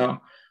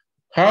 Now,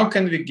 how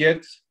can we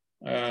get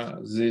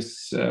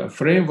this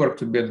framework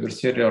to be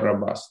adversarial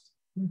robust?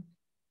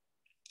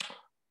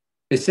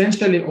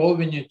 Essentially, all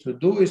we need to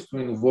do is to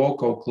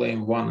invoke our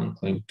claim 1 and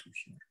claim 2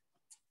 here.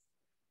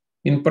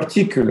 In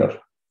particular,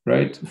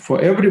 right, for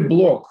every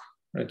block,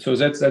 right, so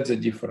that's the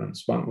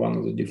difference, one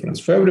of the difference.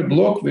 For every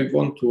block, we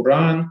want to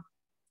run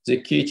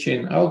the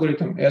k-chain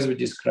algorithm as we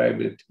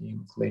described it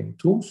in claim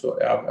 2. So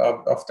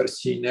after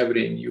seeing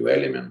every new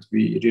element,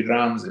 we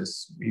rerun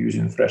this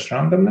using fresh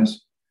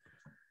randomness.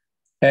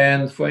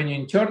 And for any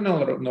internal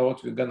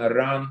node, we're gonna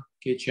run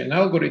k-chain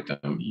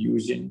algorithm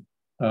using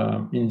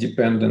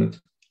independent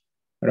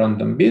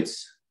random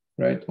bits,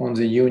 right, on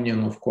the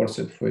union of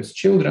coreset for its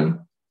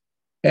children.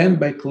 And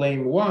by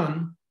claim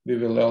 1, we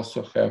will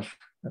also have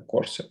a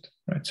coreset,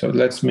 right? So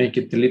let's make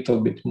it a little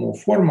bit more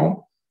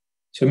formal.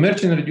 So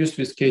merge and reduce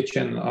with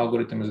k-chain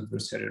algorithm is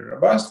adversarially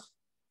robust.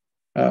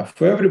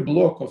 For every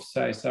block of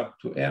size up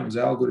to m,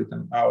 the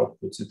algorithm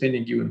outputs at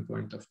any given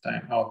point of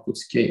time,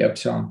 outputs k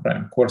epsilon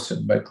prime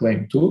coreset by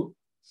claim 2,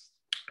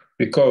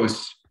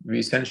 because we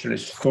essentially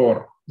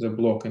store the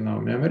block in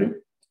our memory.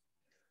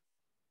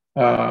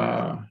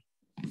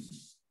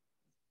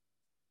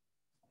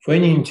 For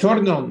any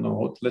internal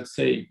node, let's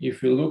say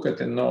if we look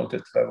at a node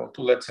at level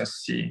 2, let's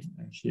just see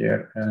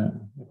here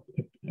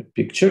a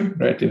picture,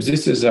 right? If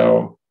this is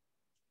our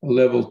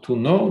level 2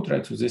 node,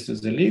 right? So this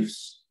is the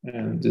leaves,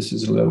 and this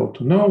is a level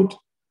 2 node.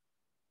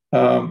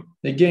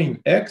 Again,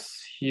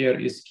 x here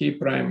is k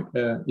prime,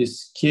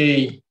 is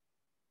k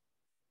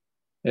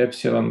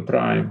epsilon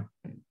prime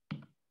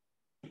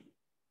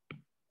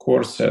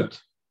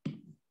coreset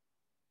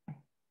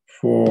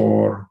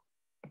for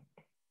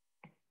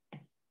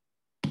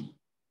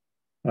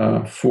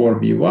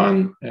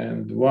B1,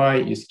 and y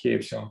is k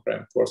epsilon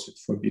prime coreset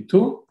for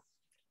B2,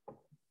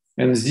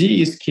 and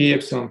z is k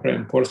epsilon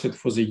prime coreset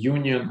for the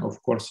union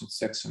of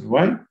coresets x and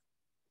y.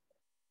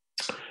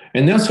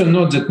 And also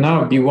note that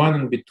now B1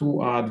 and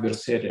B2 are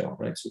adversarial,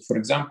 right? So for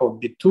example,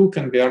 B2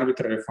 can be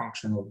arbitrary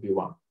function of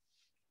B1.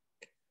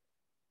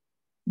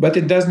 But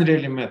it doesn't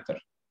really matter,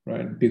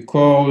 right?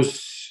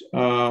 Because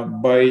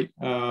by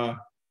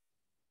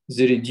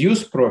the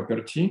reduce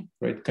property,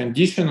 right,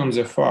 condition on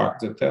the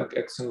fact that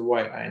x and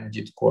y are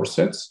indeed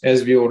coresets,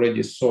 as we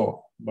already saw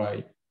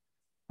by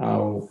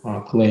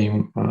our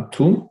claim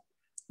 2,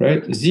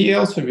 right? Z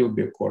also will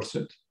be a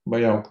coreset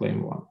by our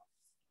claim 1.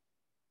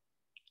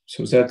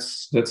 So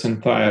that's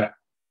entire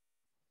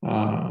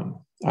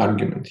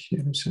argument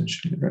here,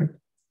 essentially, right?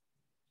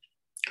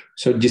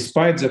 So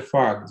despite the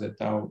fact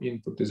that our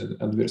input is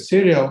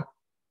adversarial,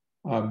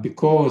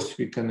 because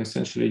we can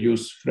essentially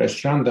use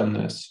fresh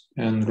randomness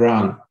and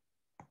run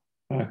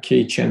a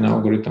k-chain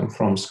algorithm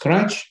from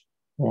scratch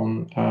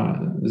on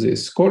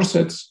these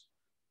coresets,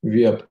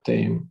 we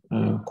obtain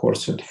a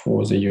coreset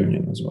for the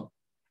union as well.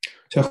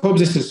 So I hope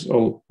this is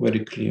all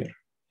very clear.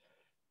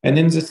 And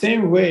in the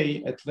same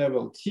way, at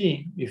level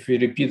t, if we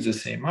repeat the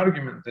same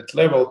argument, at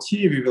level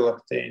t, we will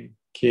obtain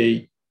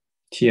k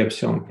t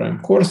epsilon prime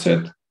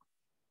coreset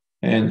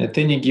And at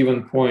any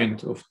given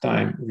point of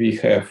time, we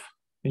have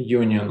a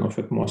union of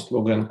at most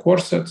log n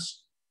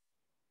coresets,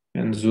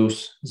 and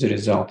thus the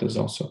result is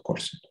also a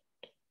coreset.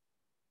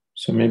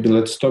 So maybe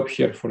let's stop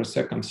here for a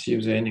second, see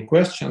if there are any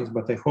questions,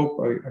 but I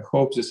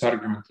hope this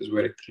argument is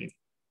very clear.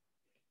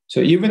 So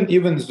even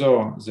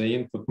though the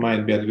input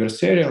might be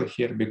adversarial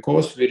here,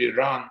 because we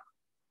rerun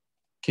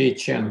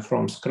k-chain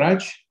from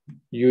scratch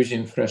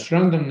using fresh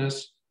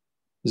randomness,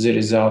 the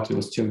result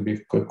will still be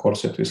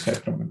coreset with high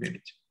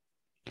probability.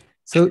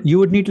 So you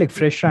would need like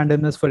fresh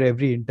randomness for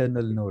every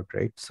internal node,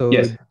 right? So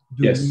yes,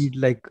 you need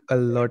like a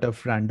lot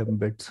of random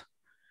bits.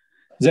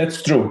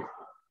 That's true.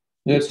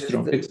 That's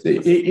true.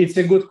 It's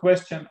a good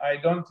question. I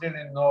don't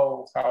really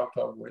know how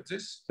to avoid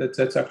this.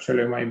 That's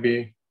actually might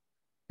be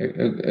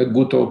a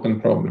good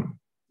open problem.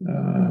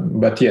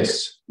 But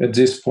yes, at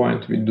this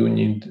point, we do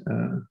need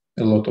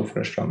a lot of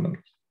fresh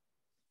randomness.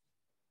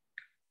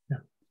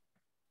 Yeah.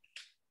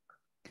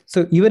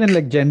 So even in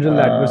like general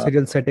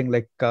adversarial setting,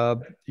 like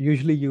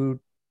usually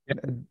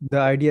the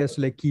idea is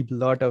to like keep a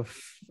lot of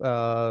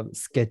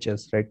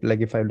sketches, right?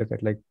 Like if I look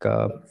at like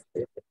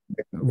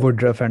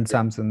Woodruff and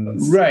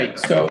Sampson's. Right.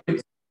 So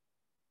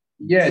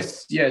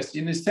yes.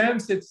 In a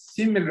sense, it's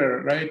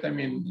similar, right? I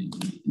mean,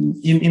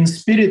 in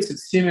spirits,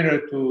 it's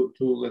similar to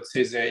let's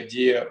say the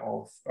idea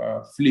of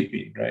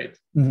flipping, right?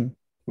 Mm-hmm.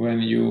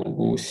 When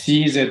you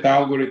see that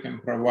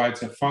algorithm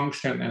provides a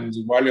function and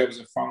the value of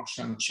the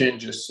function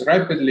changes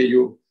rapidly,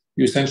 you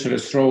essentially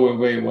throw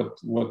away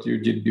what you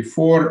did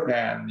before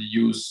and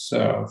use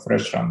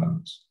fresh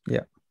randomness.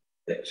 Yeah.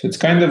 So it's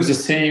kind of the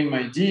same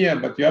idea,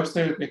 but you're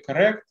absolutely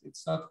correct.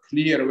 It's not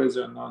clear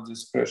whether or not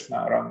this fresh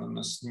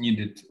randomness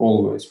needed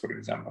always, for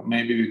example.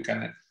 Maybe we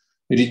can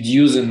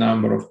reduce the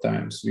number of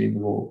times we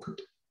invoke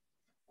it.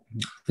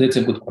 That's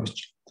a good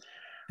question.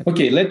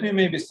 Okay, let me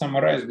maybe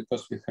summarize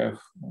because we have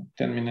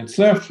 10 minutes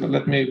left.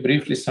 Let me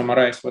briefly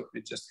summarize what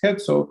we just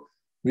had. So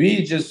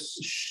we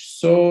just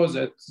saw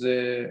that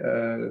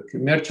the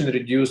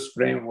merchant-reduced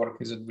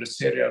framework is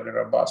adversarially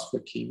robust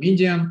for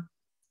k-median,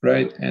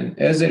 right? And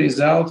as a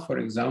result, for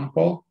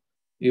example,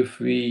 if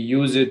we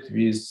use it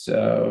with,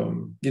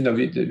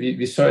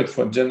 we saw it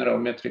for general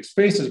metric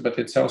spaces, but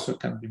it also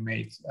can be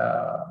made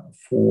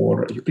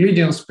for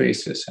Euclidean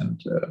spaces and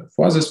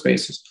for other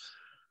spaces.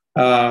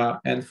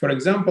 And for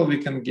example, we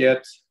can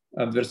get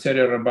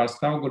adversarial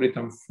robust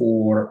algorithm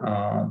for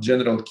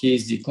general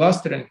KZ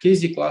clustering.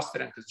 KZ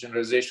clustering is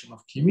generalization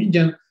of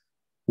k-median,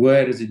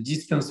 where the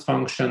distance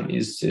function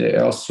is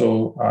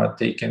also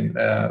taken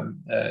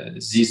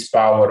this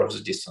power of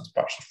the distance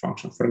partial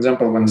function. For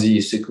example, when z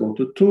is equal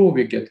to 2,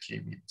 we get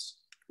k-means.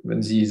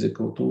 When z is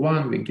equal to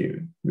 1,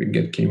 we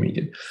get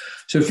k-median.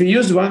 So if we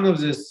use one of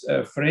these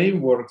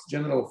frameworks,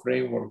 general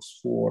frameworks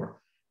for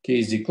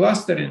KZ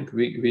clustering,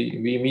 we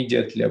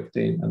immediately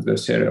obtain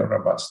adversarial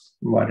robust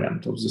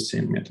variant of the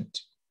same method.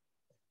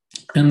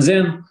 And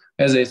then,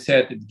 as I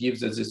said, it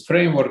gives us these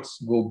frameworks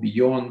go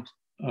beyond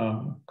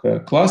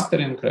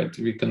clustering, right?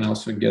 We can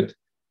also get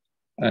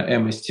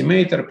M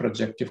estimator,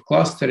 projective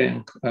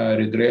clustering,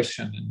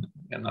 regression,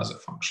 and other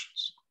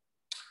functions.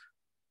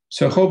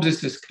 So I hope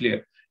this is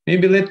clear.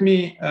 Maybe let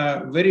me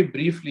very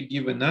briefly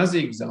give another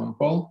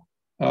example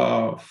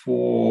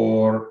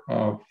for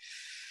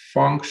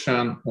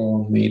function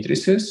on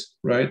matrices,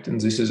 right? And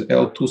this is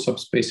L2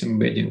 subspace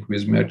embedding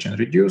with merge and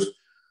reduce,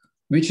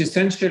 which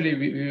essentially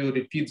we will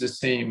repeat the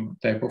same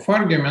type of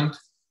argument,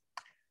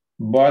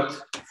 but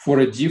for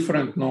a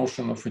different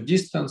notion of a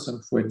distance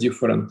and for a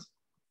different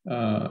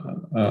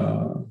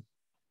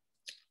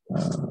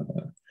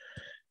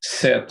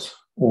set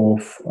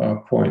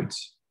of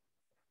points.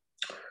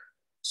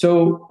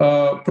 So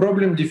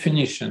problem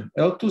definition,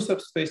 L2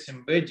 subspace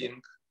embedding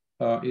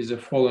is a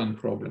following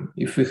problem.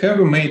 If we have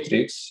a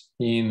matrix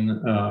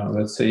in,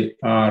 let's say,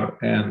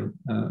 Rn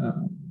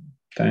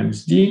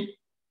times D,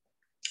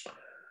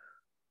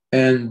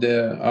 and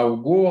our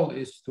goal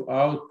is to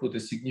output a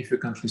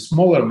significantly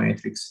smaller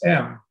matrix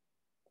M,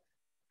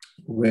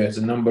 where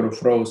the number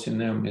of rows in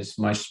M is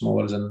much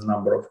smaller than the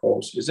number of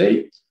rows is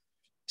A,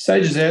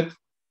 such that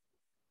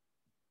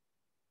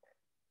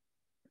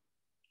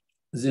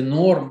the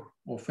norm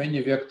of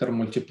any vector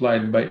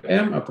multiplied by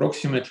M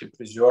approximately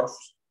preserves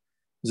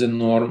the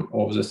norm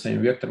of the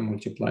same vector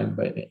multiplied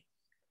by A.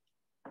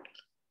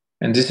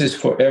 And this is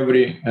for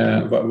every,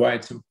 why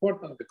it's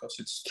important, because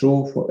it's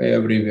true for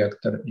every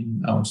vector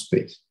in our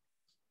space.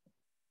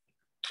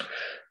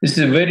 This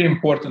is a very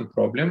important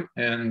problem,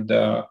 and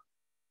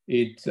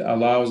it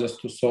allows us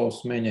to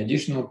solve many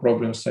additional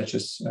problems such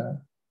as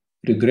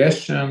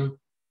regression,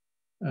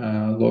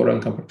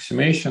 low-rank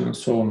approximation, and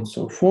so on and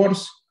so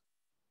forth.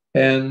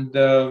 And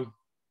there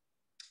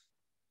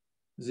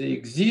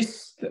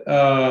exist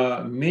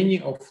many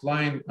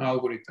offline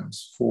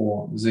algorithms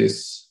for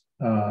this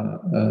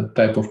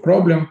type of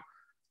problem.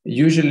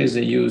 Usually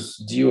they use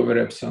d over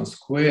epsilon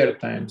square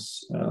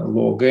times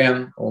log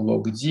n or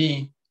log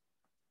d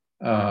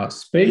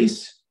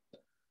space.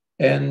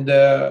 And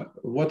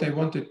what I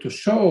wanted to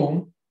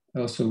show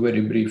also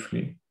very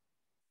briefly,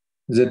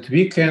 that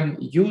we can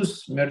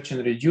use merge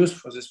and reduce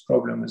for this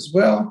problem as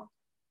well.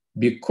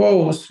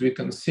 because we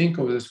can think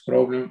of this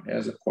problem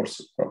as a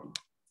coreset problem.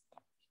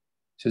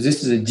 So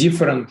this is a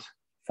different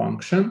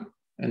function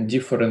and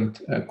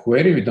different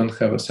query. We don't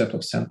have a set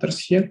of centers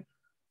here,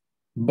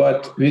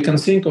 but we can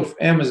think of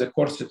M as a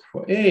coreset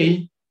for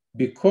A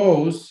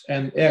because,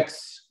 and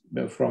X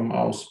from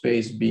our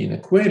space being a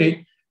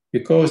query,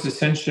 because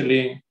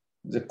essentially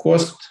the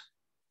cost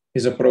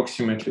is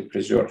approximately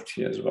preserved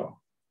here as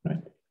well,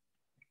 right?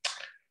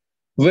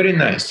 Very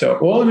nice. So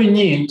all we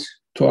need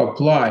to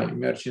apply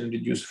merge and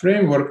reduce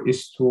framework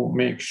is to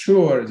make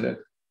sure that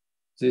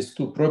these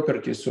two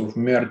properties of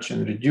merge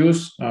and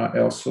reduce are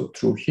also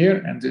true here.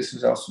 And this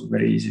is also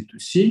very easy to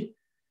see,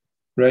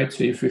 right?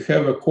 So if we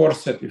have a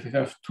coreset, if we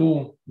have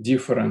two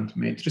different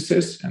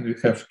matrices and we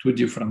have two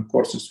different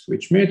corsets for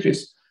each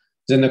matrix,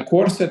 then a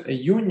coreset, a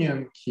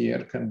union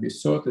here can be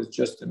thought as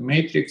just a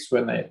matrix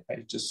when I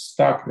just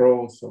stack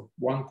rows of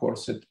one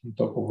coreset on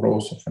top of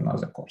rows of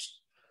another coreset.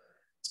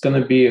 It's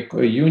going to be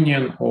a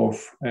union of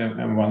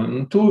M1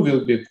 and M2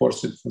 will be a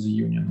coreset for the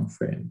union of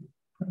A and B.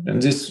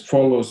 And this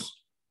follows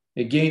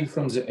again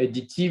from the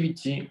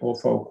additivity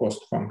of our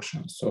cost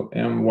function. So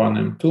M1,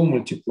 M2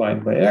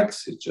 multiplied by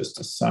X is just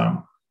a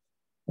sum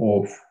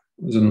of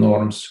the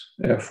norms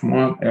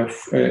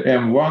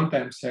M1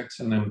 times X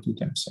and M2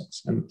 times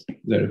X. And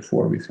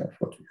therefore we have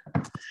what we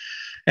have.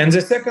 And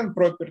the second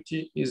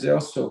property is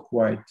also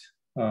quite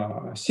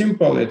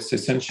simple. It's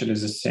essentially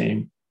the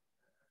same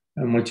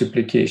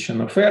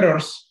multiplication of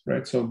errors,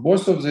 right? So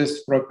both of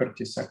these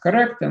properties are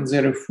correct, and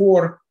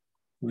therefore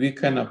we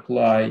can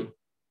apply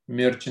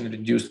merge and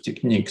reduce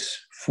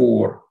techniques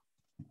for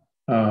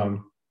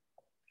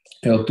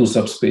L2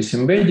 subspace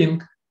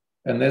embedding,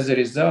 and as a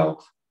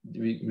result,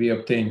 we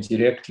obtain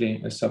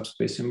directly a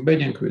subspace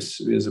embedding with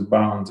a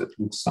bound that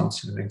looks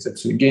something like that.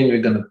 So again,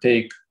 we're going to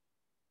take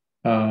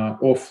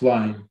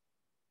offline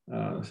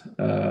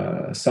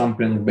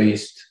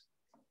sampling-based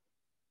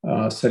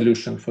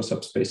solution for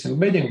subspace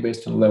embedding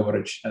based on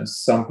leverage and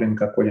sampling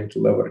according to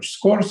leverage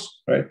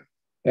scores, right?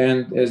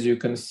 And as you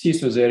can see,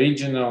 so the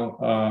original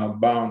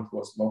bound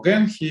was log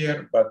n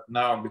here, but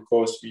now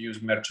because we use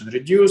merge and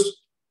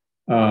reduce,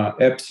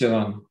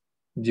 epsilon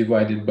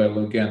divided by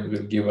log n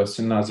will give us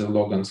another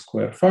log n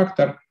square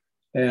factor,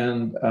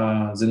 and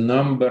the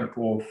number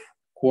of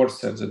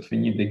coresets that we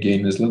need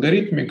again is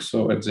logarithmic,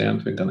 so at the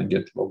end we're going to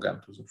get log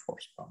n to the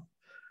fourth power.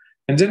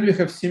 And then we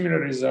have similar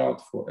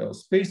result for L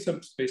space,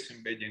 subspace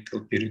embedding,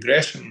 LP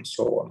regression, and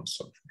so on and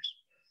so forth.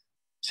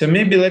 So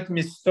maybe let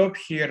me stop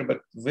here,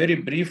 but very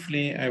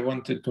briefly, I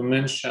wanted to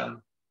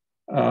mention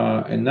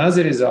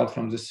another result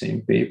from the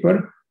same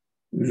paper,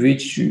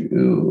 which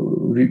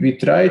we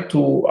try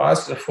to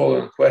ask the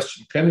following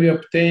question. Can we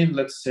obtain,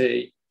 let's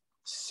say,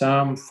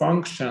 some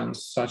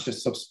functions such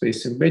as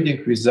subspace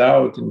embedding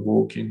without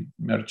invoking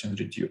merge and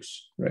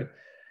reduce, right?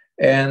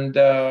 And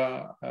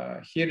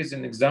here is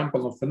an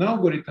example of an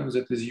algorithm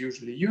that is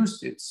usually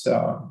used. It's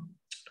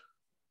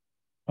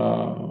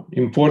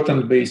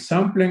important-based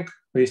sampling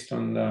based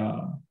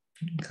on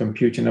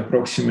computing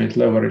approximate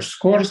leverage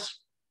scores.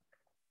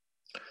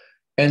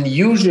 And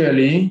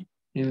usually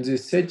in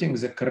this setting,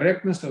 the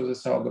correctness of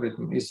this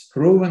algorithm is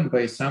proven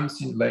by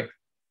something like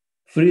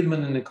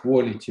Friedman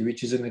inequality,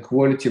 which is an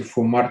equality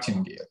for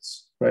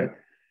martingales, right?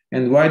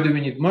 And why do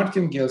we need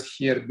martingales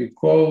here?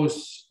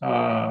 Because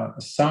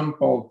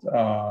sampled,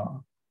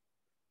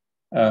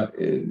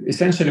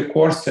 essentially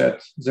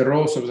coreset, the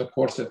rows of the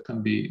coreset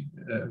can be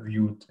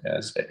viewed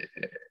as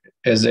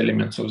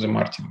elements of the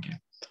martingale.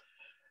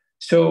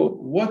 So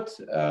what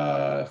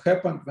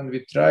happened when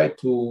we try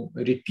to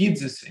repeat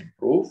the same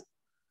proof?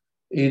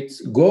 It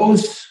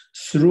goes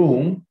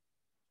through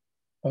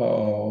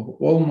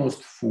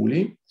almost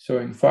fully. So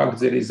in fact,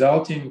 the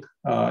resulting,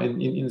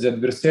 in the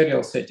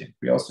adversarial setting,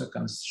 we also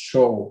can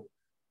show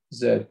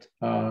that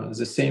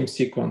the same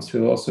sequence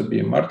will also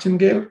be a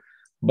martingale.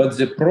 But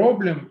the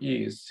problem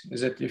is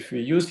that if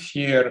we use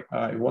here,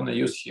 I want to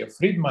use here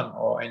Friedman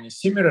or any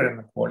similar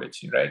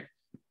inequality, right?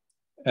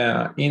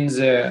 In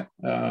the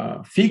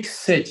fixed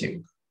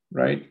setting,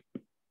 right?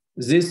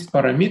 These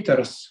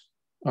parameters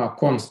are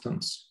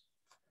constants.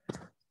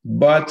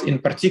 But in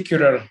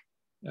particular,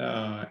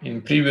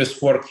 in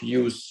previous work,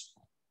 use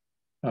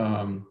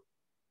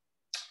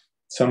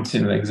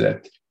something like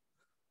that.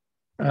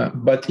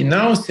 But in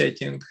our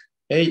setting,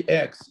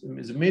 AX,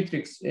 the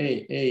matrix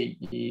A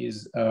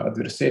is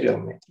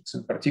adversarial matrix.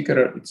 In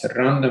particular, it's a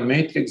random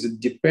matrix that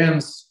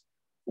depends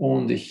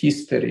on the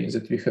history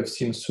that we have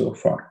seen so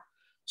far.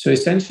 So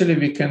essentially,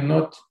 we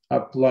cannot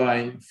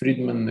apply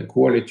Friedman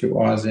inequality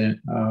or the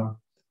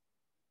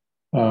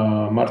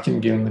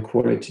martingale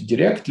inequality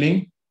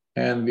directly,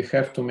 and we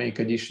have to make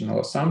additional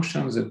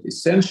assumptions that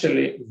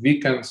essentially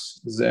weakens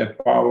the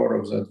power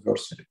of the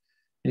adversary.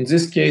 In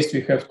this case,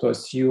 we have to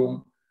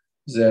assume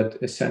that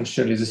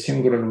essentially the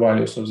singular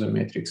values of the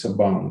matrix are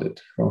bounded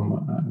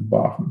from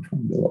above and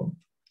from below.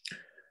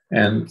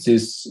 And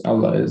this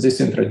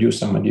introduces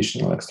some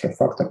additional extra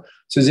factor.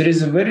 So there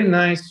is a very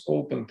nice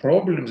open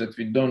problem that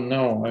we don't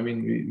know. I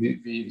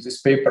mean,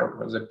 this paper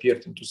was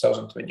appeared in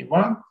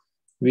 2021.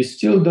 We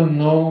still don't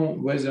know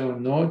whether or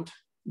not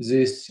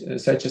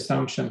such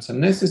assumptions are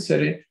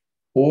necessary,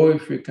 or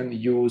if we can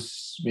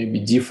use maybe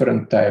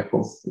different type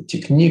of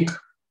technique,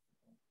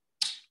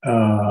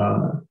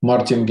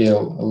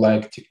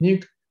 martingale-like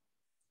technique,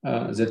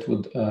 that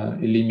would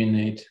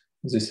eliminate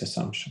these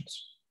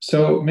assumptions.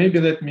 So maybe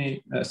let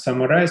me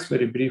summarize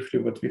very briefly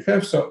what we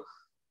have. So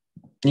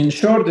in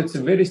short, it's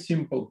a very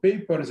simple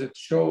paper that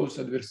shows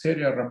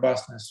adversarial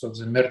robustness of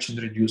the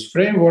merchant-reduced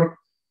framework,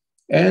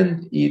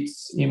 and it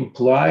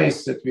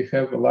implies that we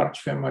have a large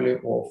family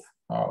of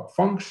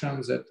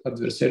functions that are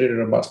adversarially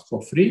robust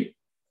for free.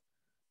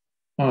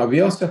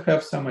 We also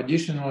have some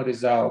additional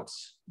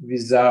results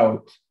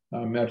without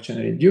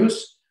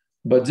merchant-reduced,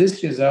 but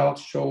these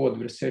results show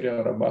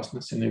adversarial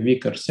robustness in a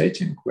weaker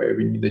setting where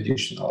we need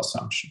additional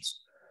assumptions.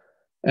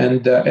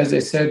 And as I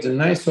said, the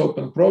nice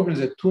open problems,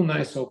 the two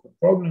nice open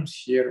problems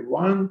here.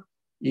 One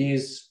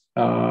is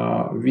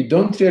we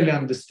don't really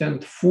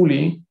understand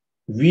fully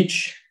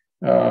which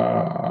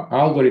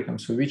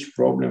algorithms or which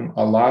problem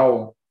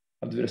allow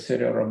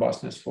adversarial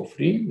robustness for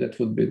free. That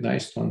would be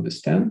nice to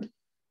understand.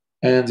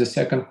 And the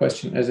second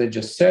question, as I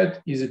just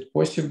said, is it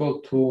possible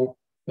to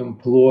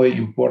employ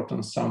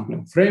importance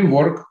sampling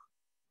framework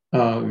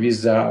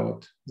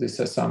without these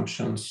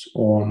assumptions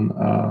on,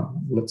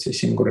 let's say,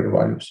 singular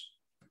values?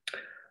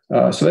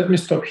 So let me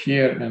stop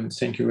here and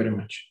thank you very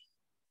much.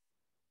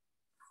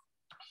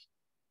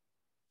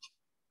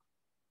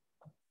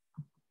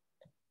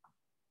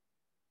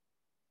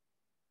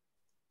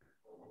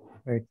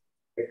 Right.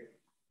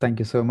 Thank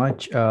you so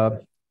much. Yeah,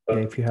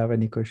 if you have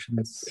any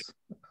questions,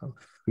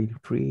 feel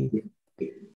free.